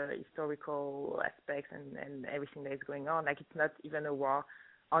all the historical aspects and everything that is going on. Like, it's not even a war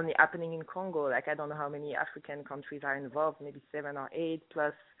only happening in Congo. Like, I don't know how many African countries are involved, maybe 7 or 8,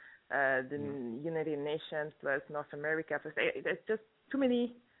 plus the United Nations, plus North America. Plus, there's just too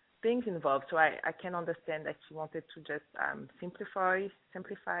many things involved. So I can understand that she wanted to just simplify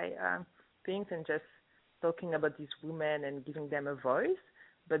things and just talking about these women and giving them a voice.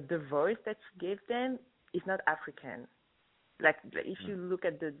 But the voice that she gave them is not African. Like, if you look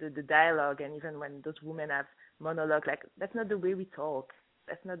at the dialogue, and even when those women have monologue, like, that's not the way we talk.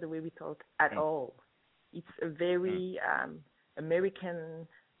 That's not the way we talk at all. It's a very Americanized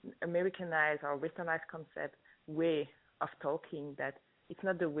or westernized concept way of talking, that it's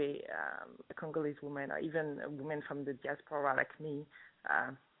not the way a Congolese woman or even a woman from the diaspora like me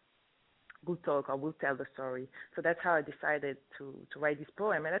will talk or will tell the story. So that's how I decided to write this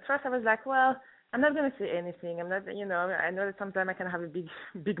poem. And at first I was like, well, I'm not going to say anything. I'm not, I know that sometimes I can have a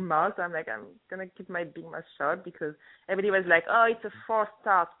big mouth. So I'm like, I'm going to keep my big mouth shut, because everybody was like, oh, it's a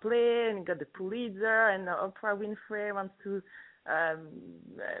 4-star play, and you got the Pulitzer, and Oprah Winfrey wants to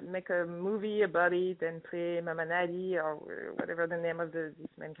make a movie about it and play Mama Nadi or whatever the name of this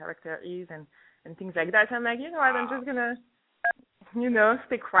main character is, and things like that. So I'm like, you know what, I'm just going to,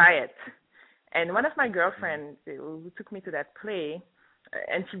 stay quiet. And one of my girlfriends who took me to that play,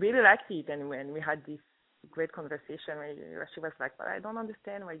 and she really liked it, and when we had this great conversation where she was like, well, I don't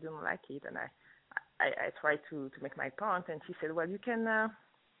understand why you don't like it, and I tried to make my point, and she said, well, you can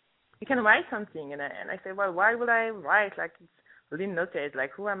write something, and I said, well, why would I write? Like, it's really noted,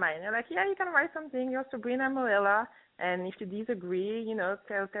 like, who am I? And they're like, yeah, you can write something, you're Sabrina Moella, and if you disagree,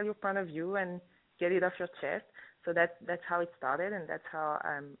 tell your point of view and get it off your chest. So that's how it started, and that's how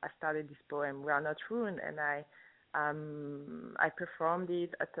I started this poem, We Are Not Ruined, and I performed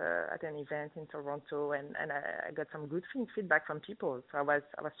it at an event in Toronto, and I got some good feedback from people. So I was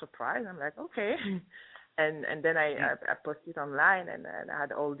surprised. I'm like, okay, and then I posted it online, and I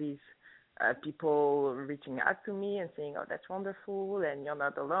had all these people reaching out to me and saying, oh, that's wonderful, and you're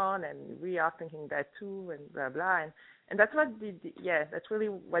not alone, and we are thinking that too, and blah blah. And that's what that's really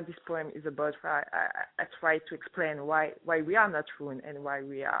what this poem is about. I try to explain why we are not ruined, and why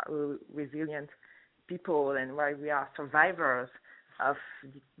we are resilient people, and why we are survivors of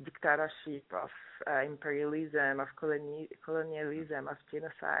dictatorship, of imperialism, of colonialism, of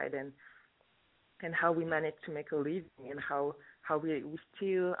genocide, and how we manage to make a living, and how we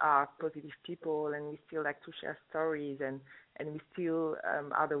still are positive people, and we still like to share stories, and we still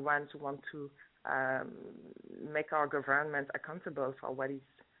are the ones who want to make our government accountable for what is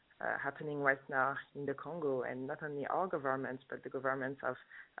happening right now in the Congo, and not only our governments, but the governments of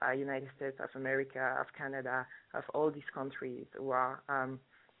United States of America, of Canada, of all these countries who are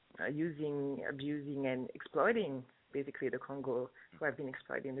using, abusing, and exploiting basically the Congo, who have been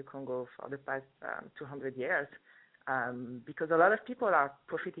exploiting the Congo for the past 200 years. Because a lot of people are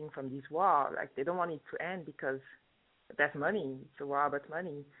profiting from this war. Like, they don't want it to end because that's money. It's a war about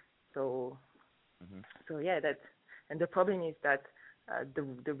money. So Mm-hmm. so yeah, and the problem is that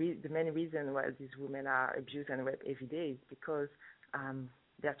the main reason why these women are abused and raped every day is because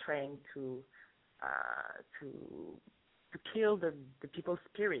they're trying to kill the people's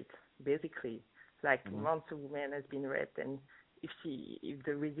spirit, basically. Like once a woman has been raped, and if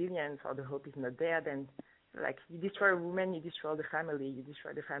the resilience or the hope is not there, then like you destroy a woman, you destroy the family, you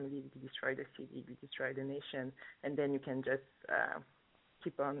destroy the city, you destroy the nation, and then you can just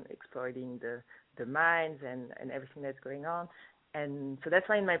keep on exploiting the mines and everything that's going on. And so that's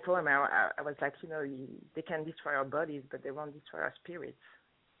why in my poem I was like, they can destroy our bodies, but they won't destroy our spirits,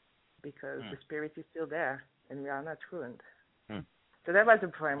 because the spirit is still there and we are not ruined. So that was the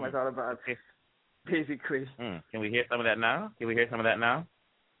poem was all about, basically. Can we hear some of that now? Can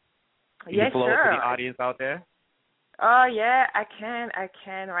Yes, you flow sure. to the audience out there? Oh yeah, I can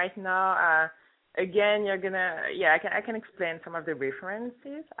right now. Again, I can explain some of the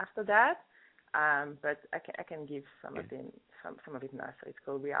references after that. But I can give some of it now. So it's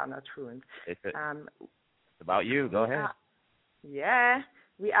called "We Are Not Ruined." It's about you. Go ahead.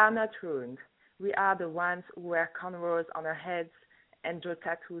 We are not ruined. We are the ones who wear cornrows on our heads and draw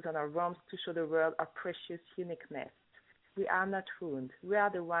tattoos on our arms to show the world our precious uniqueness. We are not ruined. We are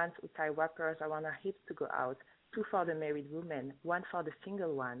the ones who tie wrappers around our hips to go out, 2 for the married women, 1 for the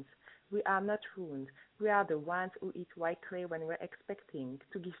single ones. We are not ruined. We are the ones who eat white clay when we're expecting,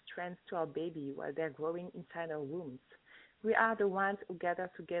 to give strength to our baby while they're growing inside our wombs. We are the ones who gather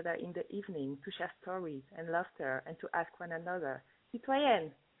together in the evening to share stories and laughter and to ask one another,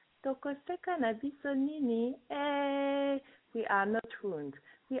 Citoyenne, tokoseka na biso nini? Eh. We are not ruined.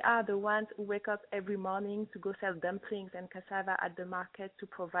 We are the ones who wake up every morning to go sell dumplings and cassava at the market to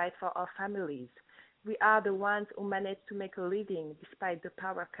provide for our families. We are the ones who manage to make a living despite the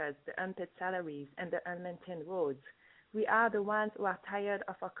power cuts, the unpaid salaries, and the unmaintained roads. We are the ones who are tired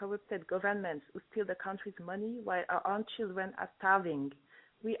of our corrupted governments who steal the country's money while our own children are starving.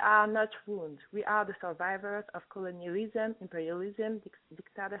 We are not ruined. We are the survivors of colonialism, imperialism,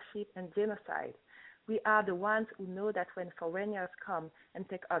 dictatorship, and genocide. We are the ones who know that when foreigners come and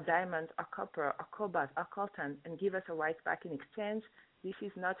take our diamonds, our copper, our cobalt, our coltan, and give us a right back in exchange, this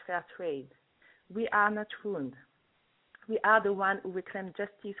is not fair trade. We are not ruined. We are the ones who reclaim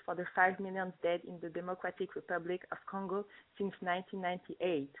justice for the 5 million dead in the Democratic Republic of Congo since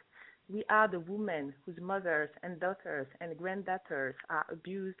 1998. We are the women whose mothers and daughters and granddaughters are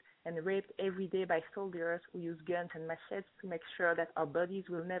abused and raped every day by soldiers who use guns and machetes to make sure that our bodies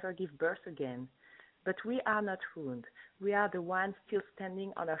will never give birth again. But we are not ruined. We are the ones still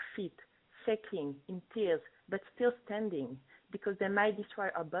standing on our feet, shaking, in tears, but still standing, because they might destroy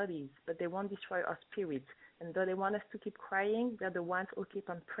our bodies, but they won't destroy our spirits. And though they want us to keep crying, they're the ones who keep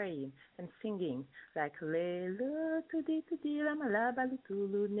on praying and singing, like Lelo tudi tudi la malaba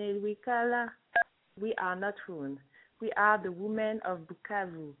litulu nelwikala. We are not ruined. We are the women of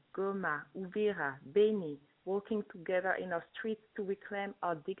Bukavu, Goma, Uvira, Beni, working together in our streets to reclaim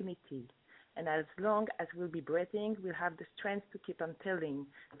our dignity. And as long as we'll be breathing, we'll have the strength to keep on telling.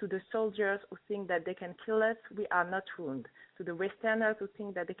 To the soldiers who think that they can kill us, we are not ruined. To the Westerners who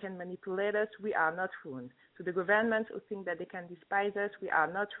think that they can manipulate us, we are not ruined. To the governments who think that they can despise us, we are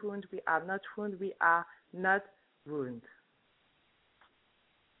not ruined, we are not ruined, we are not ruined.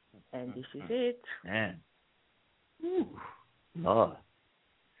 And this is it. Man. Lord.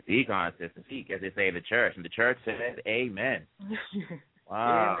 Speak on, sister. Speak, as they say in the church. And the church says, amen.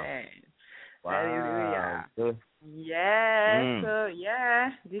 Wow. Amen. Wow. Hallelujah. Yeah, so yeah,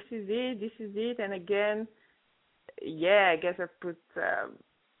 this is it. And again, I guess I put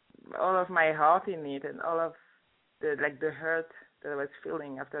all of my heart in it and all of the hurt that I was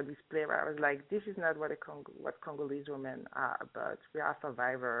feeling after this play, where I was like, this is not what Congolese women are about. We are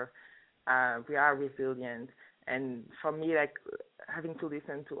survivors. We are resilient. And for me, like, having to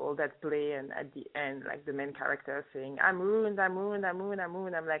listen to all that play, and at the end, like, the main character saying, I'm ruined, I'm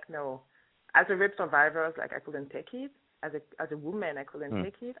like, no. As a rape survivor, like, I couldn't take it. As a woman, I couldn't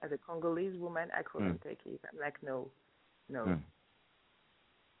take it. As a Congolese woman, I couldn't take it. I'm like, no.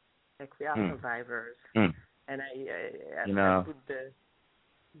 Like, we are survivors. And I put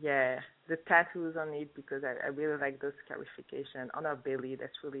the tattoos on it because I really like those scarification on our belly.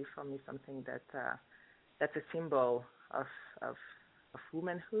 That's really, for me, something that's a symbol of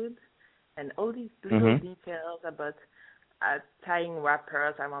womanhood. And all these little details about tying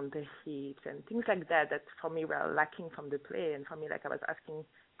wrappers around the hips and things like that for me were lacking from the play. And for me, like, I was asking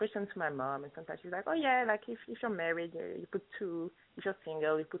questions to my mom, and sometimes she's like, oh yeah, like if you're married, you put 2. If you're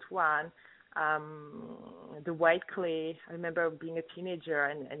single, you put 1. the white clay. I remember being a teenager,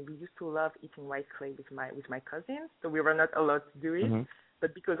 and we used to love eating white clay with my cousins. So we were not allowed to do it,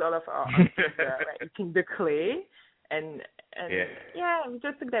 but because all of our aunts were eating the clay, and we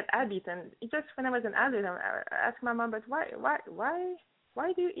just took that habit. And it just when I was an adult, I asked my mom, but why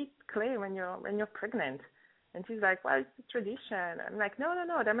do you eat clay when you're pregnant? And she's like, well, it's a tradition. I'm like, no,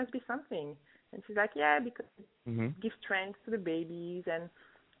 there must be something. And she's like, yeah, because it gives strength to the babies.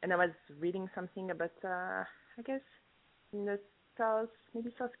 And I was reading something about, I guess, in the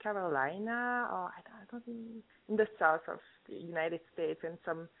maybe South Carolina, or I don't think, in the south of the United States, and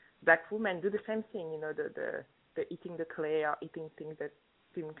some black women do the same thing, the eating the clay or eating things that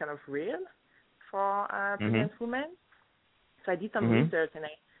seem kind of real for pregnant women. So I did some research, and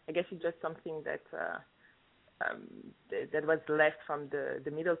I guess it's just something that that was left from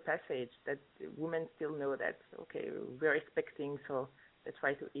the Middle Passage, that women still know that, okay, we're expecting, so they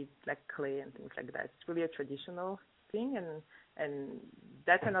try to eat like clay and things like that. It's really a traditional thing, and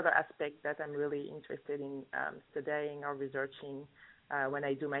that's another aspect that I'm really interested in studying or researching when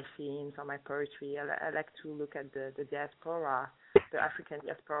I do my films or my poetry. I like to look at the diaspora, the African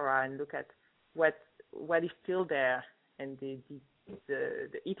diaspora, and look at what is still there, and the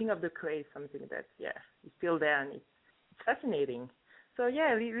eating of the clay is something that is still there, and it's fascinating. So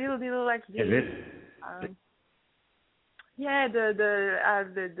little like this. It is. I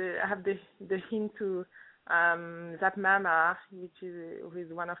have the hint to Zap Mama, who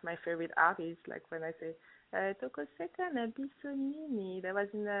is one of my favorite artists. Like when I say Tokoseka na Bisonini, that was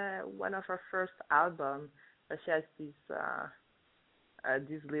in one of her first albums. But she has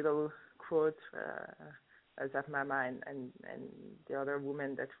this little quote, Zap Mama and the other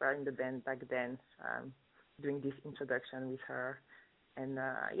women that were in the band back then, doing this introduction with her. And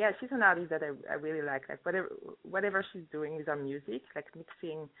she's an artist that I really like. Like whatever she's doing with her music, like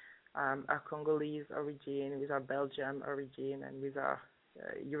mixing our Congolese origin with our Belgium origin and with our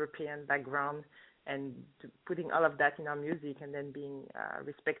European background, and putting all of that in our music, and then being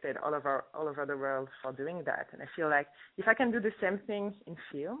respected all over the world for doing that. And I feel like if I can do the same thing in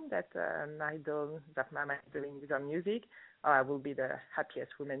film that my idol Zap Mama is doing with our music, I will be the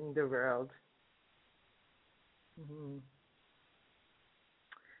happiest woman in the world. Mm-hmm.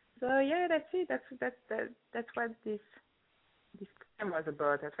 So that's it. That's what this program was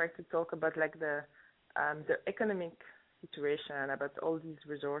about. I tried to talk about like the economic situation, about all these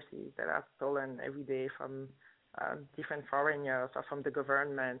resources that are stolen every day from different foreigners or from the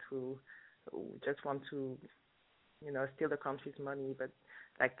government who just want to, steal the country's money. But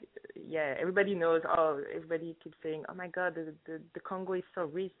everybody knows. Everybody keeps saying, "Oh my God, the Congo is so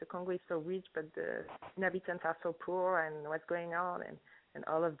rich. The Congo is so rich, but the inhabitants are so poor, and what's going on?" And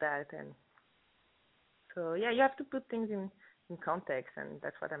all of that. And so you have to put things in context, and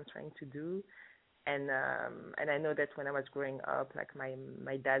that's what I'm trying to do. And I know that when I was growing up, like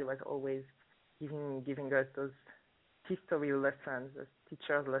my dad was always giving us those history lessons, those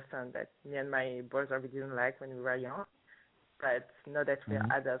teacher's lessons that me and my brother we didn't like when we were young. But now that we're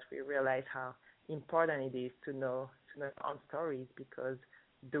adults, we realize how important it is to know our own stories, because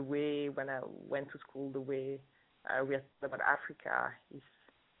the way when I went to school, the way we are talking about Africa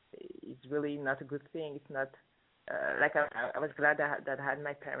is really not a good thing. It's not I was glad that I had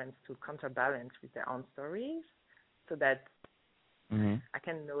my parents to counterbalance with their own stories, so that I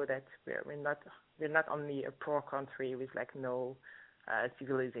can know that we're not only a poor country with like no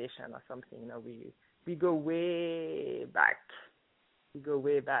civilization or something. We go way back.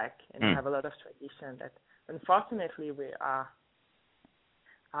 And we have a lot of tradition that unfortunately we are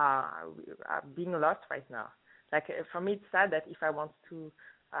being lost right now. Like for me, it's sad that if I want to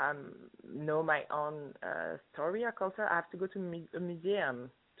know my own story or culture, I have to go to a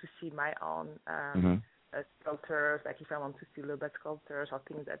museum to see my own sculptures. Like if I want to see Lobat sculptures or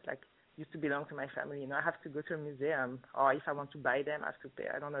things that like used to belong to my family, I have to go to a museum. Or if I want to buy them, I have to pay,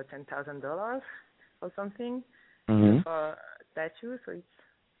 I don't know, $10,000 or something for a statue. So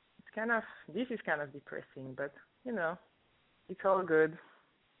this is kind of depressing, but it's all good.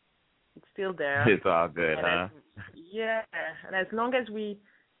 It's still there. It's all good, huh? And as long as we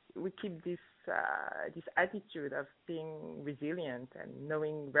keep this attitude of being resilient and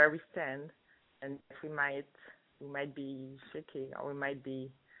knowing where we stand, and if we might be shaky or we might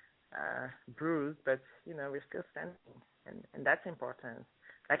be bruised, but we're still standing, and that's important.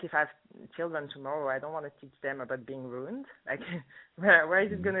 Like if I have children tomorrow, I don't want to teach them about being ruined. Like where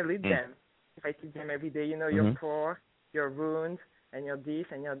is it going to lead them? If I teach them every day, you're poor, you're ruined, and you're this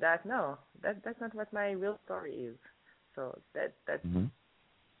and you're that. No, that's not what my real story is. So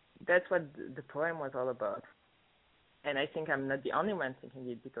that's what the poem was all about. And I think I'm not the only one thinking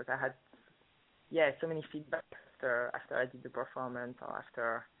it, because I had so many feedback after I did the performance or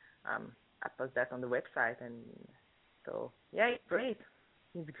after I post that on the website, and so it's great.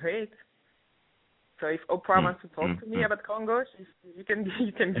 It's great. So if Oprah wants to talk to me about Congo, you can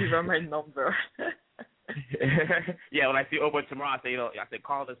give her my number. Yeah, when I see Oprah tomorrow, I say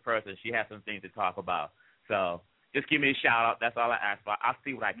call this person. She has some things to talk about. So just give me a shout out. That's all I ask for. I'll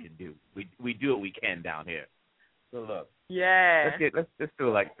see what I can do. We do what we can down here. So look. Yeah. Let's do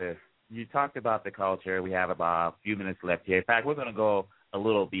it like this. You talked about the culture. We have about a few minutes left here. In fact, we're going to go a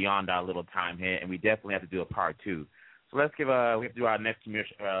little beyond our little time here, and we definitely have to do a part 2. So let's we have to do our next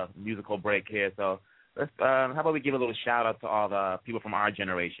musical break here. So let's how about we give a little shout out to all the people from our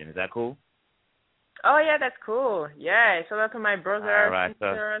generation? Is that cool? Oh yeah, that's cool. Yeah, shout out to my brothers, right,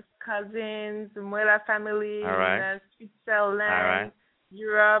 sisters, cousins, the Moella family right. in Switzerland, Right.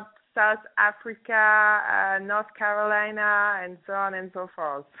 Europe, South Africa, North Carolina, and so on and so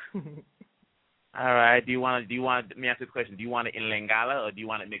forth. All right. Do you want? Let me ask you this question. Do you want it in Lingala or do you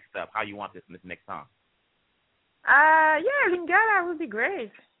want it mixed up? How you want this in this next song? Yeah, Lingala would be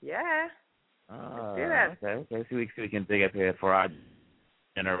great. Yeah. Let's do that. Okay. See what we can dig up here for our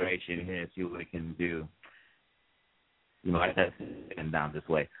generation here. See what we can do. Like that and down this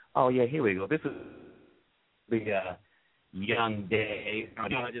way. Oh yeah, here we go. This is the Young Dave.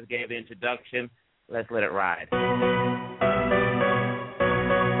 I just gave the introduction. Let's let it ride.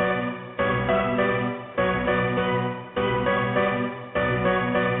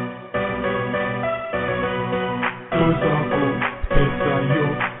 Tozako, Pesayo,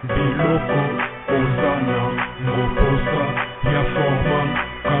 Biloko, Ozana, Ngoposa, Yaforma,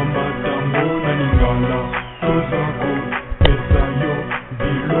 Kamatango na Lingala. Tozako, Pesayo,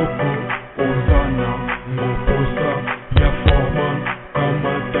 Biloko, Ozana, Ngoposa, Yaforma,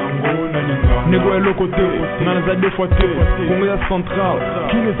 Kamatango na Lingala. Nego eloko te, nana za defote, Kongo Central,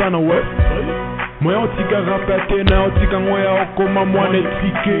 Kine na West. Moya otika rapete na otika ngoya okoma mwana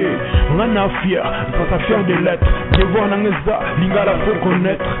etrike. Ngana fier, ça fier des lettres. Devoir nangeza, lingala faut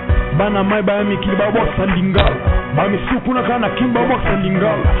connaître. Bana mai ba mikili ba boxa lingala. Ba misukuna kana kimba boxa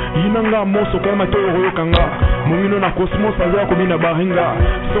lingala. Inanga moso kama toyo kanga. Mumino na cosmos aza ko bina baringa.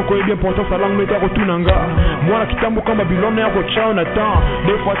 Soko est bien pourtant sa langue meta rotunanga. Mwana kitambo kama bilone yako chao na temps.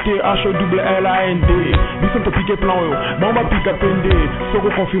 Des fois T H O double L A N D. Biso to piquer plan yo. Bamba pika pende. Soko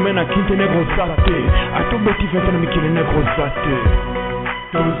confirmer na kinte negro sate. Ato beti fete na mikili negro sate.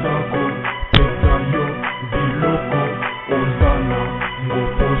 Tozako, Pesayo, Biloko, Ozana,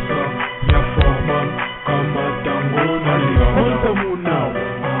 Ngoposa, Yaforma, Kamatango na Lingala. Monao,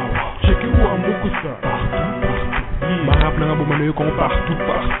 check it wa mukusa. Partout. Marap na ngabo manoyo kon partout.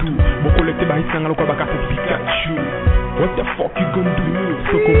 Boko lekte ba hisanga lokwa ba carte Pikachu. What the fuck you gonna do?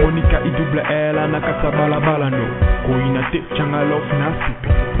 Soko Monica I double L anakata bala no. Koinate changa love na sipi.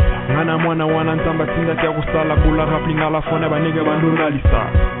 Ngana mwana wana ntamba tinda kia kusala kula raplinga la fona banega bandonalisa.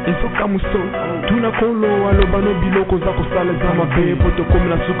 Ensoka muso, tuna kolo alobano biloko za kusala za mabe. Poto komi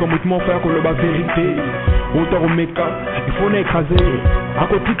la suka moutement faire koloba vérité. Autor meka, il faut n'écraser.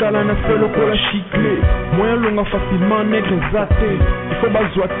 Akotika la na selo kola chicle. Moyen longa facilement nègre zate. Il faut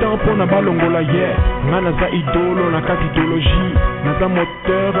bazwa temps pour na balongola yeah. Ngana za idolo na kati idéologie. Na za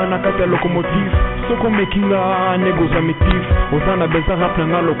moteur na kati locomotive. Soko mekinga nego za mitif. Ozana beza rap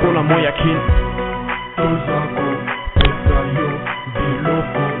na lokola moya kin. Tozako, Pesayo,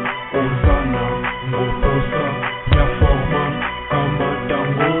 Biloko, Ozana, Ngoposa, Yaforma,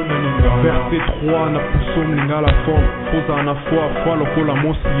 Kamatango na Lingala. Verset 3 na pusom lingala forme. Foza na foi lokola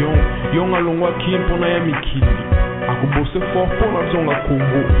mosion. Yonga longwa kin pona ya mikili. Akobose fort pona zonga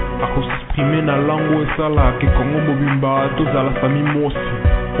Congo. Akosexprimer na langue esala ke Congo mobimba toza la famille mosi.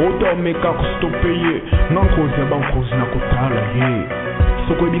 Autor meka kostopeye. Nankoze bankozi na kotala ye.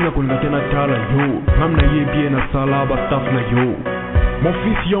 Soko ebinga kolinga tena tala yo. Ngamna ye bien na sala ba staff na yo. Mon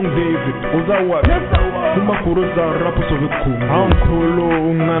fils Young David, Ozawa, Kuma Kuroza rapo sove Congo.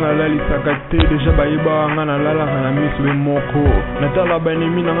 Ankolo, ngana lali sakate, deja baiba, ngana lala kana miso be moko. Natala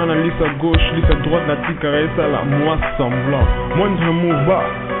banemi na ngana lisa gauche, lisa droite na tika resa la moi semblant. Moindre mouva,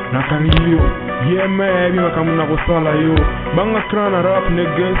 na kangilio. Yeah man, bima kamuna kosala yo. Banga krana rap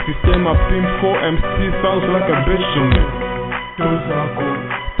nigga, system a pimp 4 MC, sounds like a bitch to me. Tozako,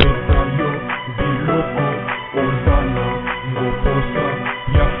 Pesayo, Biloko, Ozana, Ngoposa,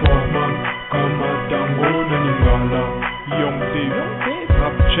 Yaforma, Kamatango na Lingala. Young Dave,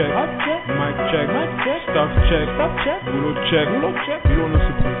 rap check, mic check, staff check, boulot check, boulot no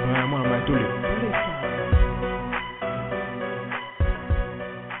se prend, moi na tous les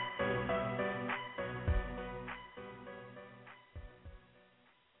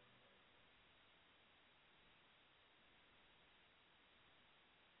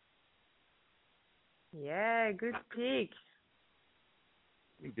Yeah, good pick.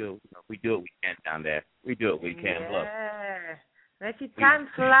 We do what we can down there. We do what we can. Look. Yeah. Time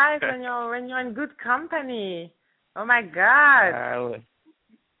flies when you're in good company. Oh my God.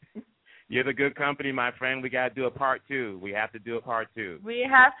 You're the good company, my friend. We got to do a part 2. We have to do a part 2. We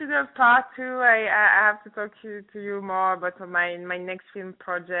have to do a part 2. I have to talk to you more about my next film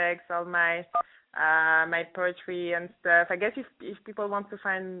projects, all my my poetry and stuff. I guess if people want to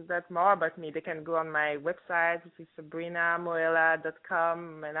find out more about me, they can go on my website, which is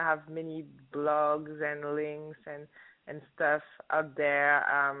sabrinamoella.com, and I have many blogs and links and stuff out there.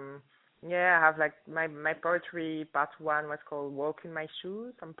 Yeah, I have like my poetry part 1 was called Walk in My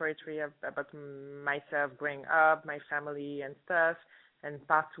Shoes, some poetry about myself growing up, my family and stuff. And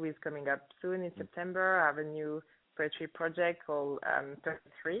part 2 is coming up soon in September. I have a new poetry project called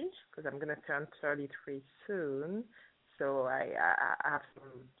 33, because I'm going to turn 33 soon. So I have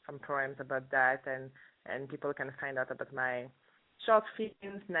some poems about that, and people can find out about my short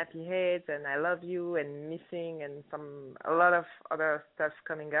films, Nappy Heads, and I Love You, and Missing, and a lot of other stuff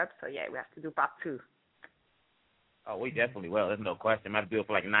coming up. So yeah, we have to do part 2. Oh, we definitely will. There's no question. I might do it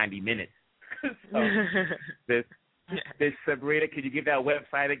for like 90 minutes. This Sabrina, could you give that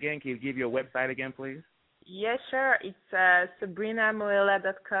website again? Can you give your website again, please? Yeah, sure. It's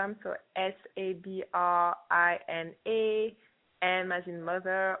sabrinamoella.com. So SABRINA, M as in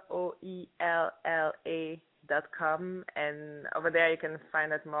mother, OELLA.com, and over there you can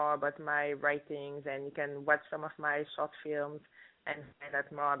find out more about my writings, and you can watch some of my short films and find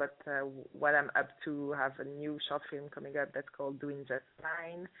out more about what I'm up to. I have a new short film coming up that's called Doing Just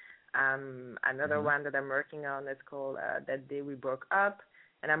Fine. Another one that I'm working on that's called That Day We Broke Up,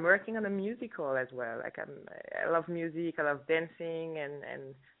 and I'm working on a musical as well. Like I love music, I love dancing,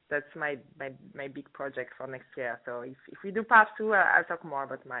 and that's my big project for next year. So if we do part 2, I'll talk more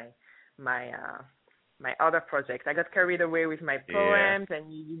about my other projects. I got carried away with my poems,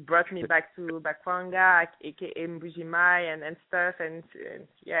 and you brought me back to Bakwanga, aka Mbujimai, and stuff, and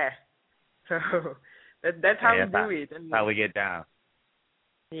yeah. So that's how we do it. And how we get down.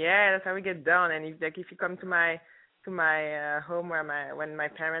 Yeah, that's how we get down. And if you come to my home when my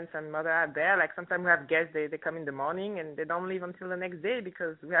parents and mother are there, like sometimes we have guests, they come in the morning and they don't leave until the next day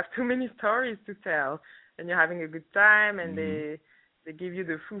because we have too many stories to tell, and you're having a good time, and they give you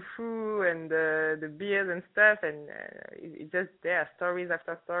the fufu and the beers and stuff, and it's just there, stories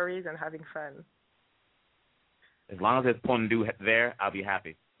after stories, and having fun. As long as there's pondu there, I'll be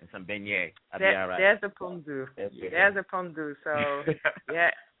happy. And some beignet, I'll be all right. There's the pondu. There's the pondu. So,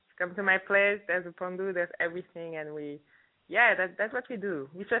 yeah, come to my place, there's a pondu, there's everything, and that's what we do.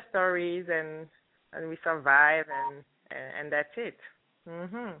 We share stories, and we survive, and that's it.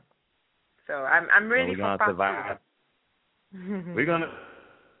 So I'm ready for part 2. We're going to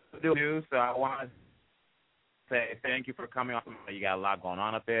do news, so I want to say thank you for coming on. You got a lot going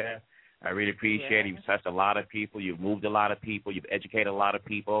on up there. I really appreciate it. You've touched a lot of people. You've moved a lot of people. You've educated a lot of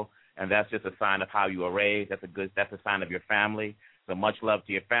people, and that's just a sign of how you were raised. That's a sign of your family. So much love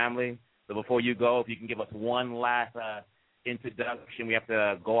to your family. So before you go, if you can give us one last introduction, we have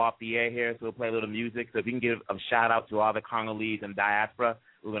to go off the air here, so we'll play a little music. So if you can give a shout-out to all the Congolese and diaspora,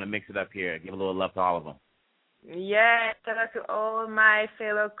 we're going to mix it up here. Give a little love to all of them. Yeah, shout out to all my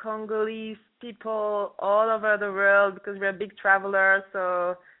fellow Congolese people all over the world, because we're big travelers.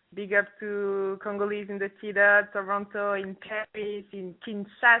 So big up to Congolese in the theater, Toronto, in Paris, in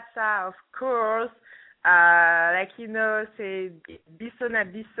Kinshasa, of course. Say biso na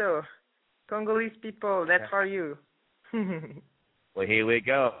biso. Congolese people, that's for you. Well, here we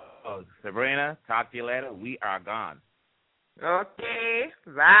go. Sabrina, talk to you later. We are gone. Okay,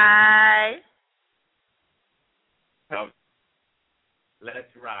 bye. So,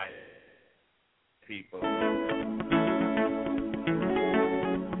 let's ride, people.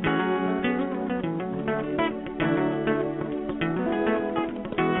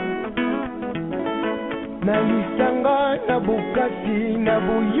 Nalisanga na bukasi na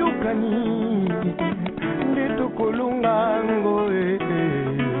buyukani nde tokolunga ngoe.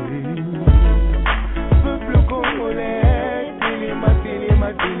 Peuple congolais,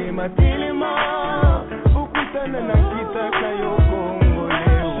 tilima ukutana na kitaka yo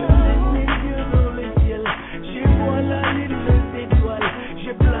congolais. Je mets les yeux dans le ciel, je vois la lune, les étoiles,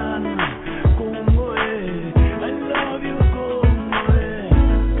 je plane congolais. I love you congolais.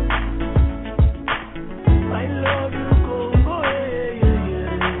 I love you, Congo,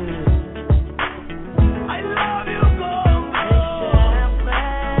 I love you, Congo. Mes chers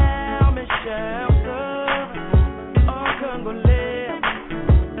frères, mes chers sœurs, oh Congolais,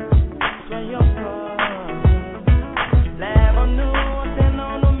 soyons forts.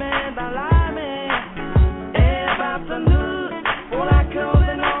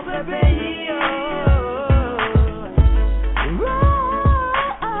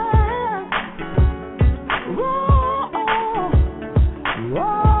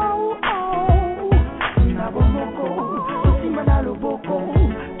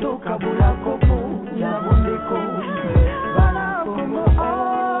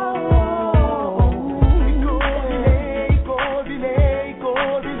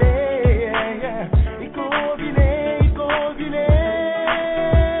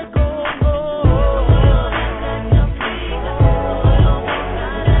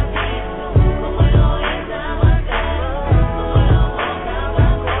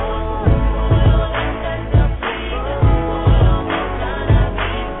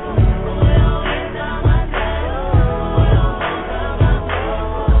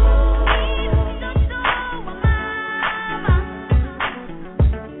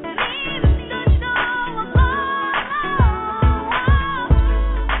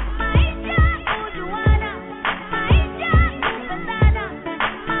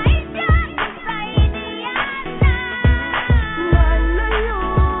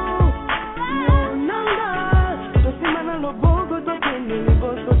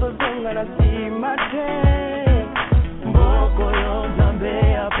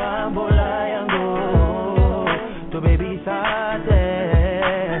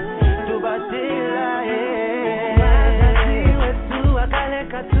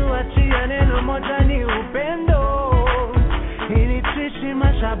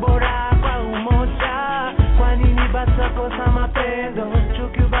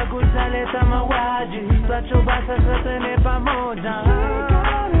 kinachobasa sasa ni pamoja,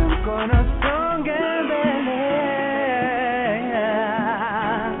 mkono songe mbele.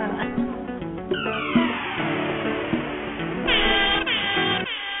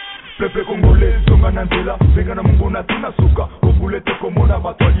 Pepe Congolais, zonga na nzela, venga na mungu na tunasuka. Okulete komona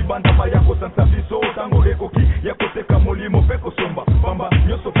batwali banda pa yako sansa biso, tango ekoki ya koteka molimo peko somba. Bamba,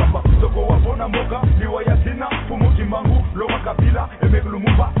 nyoso bamba, soko wapona moka, liwa ya sina, fumu kimangu, loma kabila, emek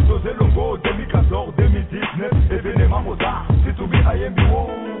lumumba, doze longo, 2014, 2019, evenema moza, situbi ayembi wo.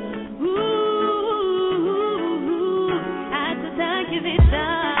 Hatutaki vita,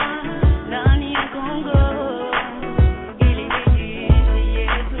 ndani ya Kongo.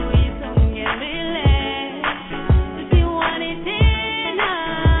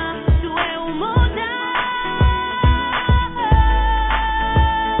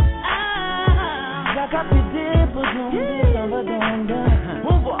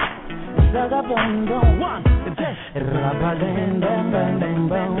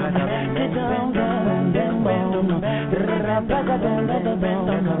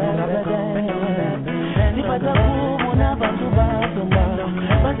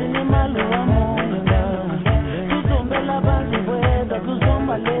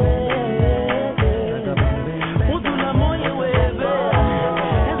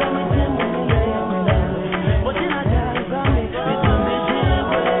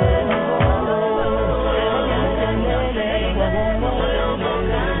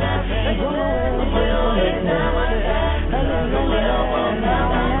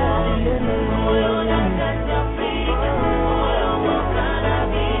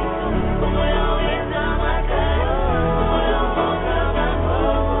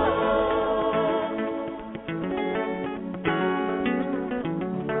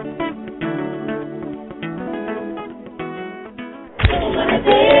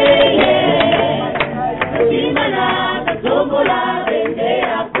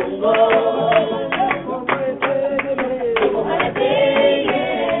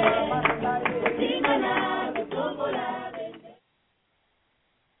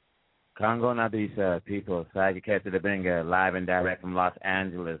 Congo Nabisa, people, Sagittarius to the Benga, live and direct from Los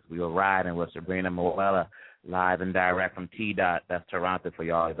Angeles. We were riding with Sabrina Moella, live and direct from T-Dot. That's Toronto for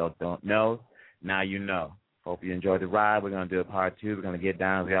y'all that don't know. Now you know. Hope you enjoyed the ride. We're going to do a part 2. We're going to get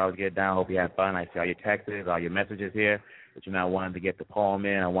down as we always get down. Hope you had fun. I see all your texts, all your messages here. But you know, I wanted to get the poem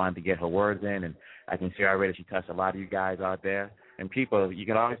in. I wanted to get her words in. And I can see already she touched a lot of you guys out there. And people, you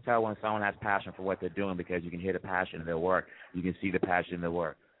can always tell when someone has passion for what they're doing because you can hear the passion in their work. You can see the passion in their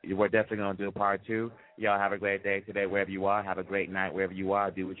work. We're definitely going to do a part 2. Y'all have a great day today wherever you are. Have a great night wherever you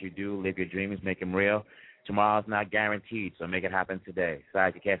are. Do what you do. Live your dreams. Make them real. Tomorrow's not guaranteed, so make it happen today.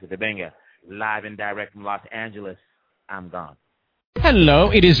 Sagittarius to the Benga, live and direct from Los Angeles. I'm gone.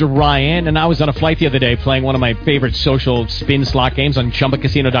 Hello, it is Ryan, and I was on a flight the other day playing one of my favorite social spin slot games on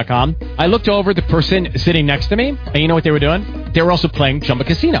ChumbaCasino.com. I looked over the person sitting next to me, and you know what they were doing? They were also playing Chumba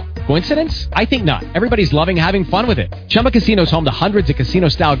Casino. Coincidence? I think not. Everybody's loving having fun with it. Chumba Casino is home to hundreds of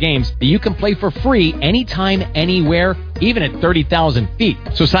casino-style games that you can play for free anytime, anywhere, even at 30,000 feet.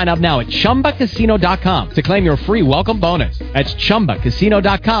 So sign up now at ChumbaCasino.com to claim your free welcome bonus. That's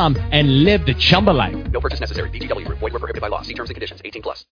ChumbaCasino.com and live the Chumba life. No purchase necessary. VGW. Void where prohibited by law. See terms and conditions. 18+.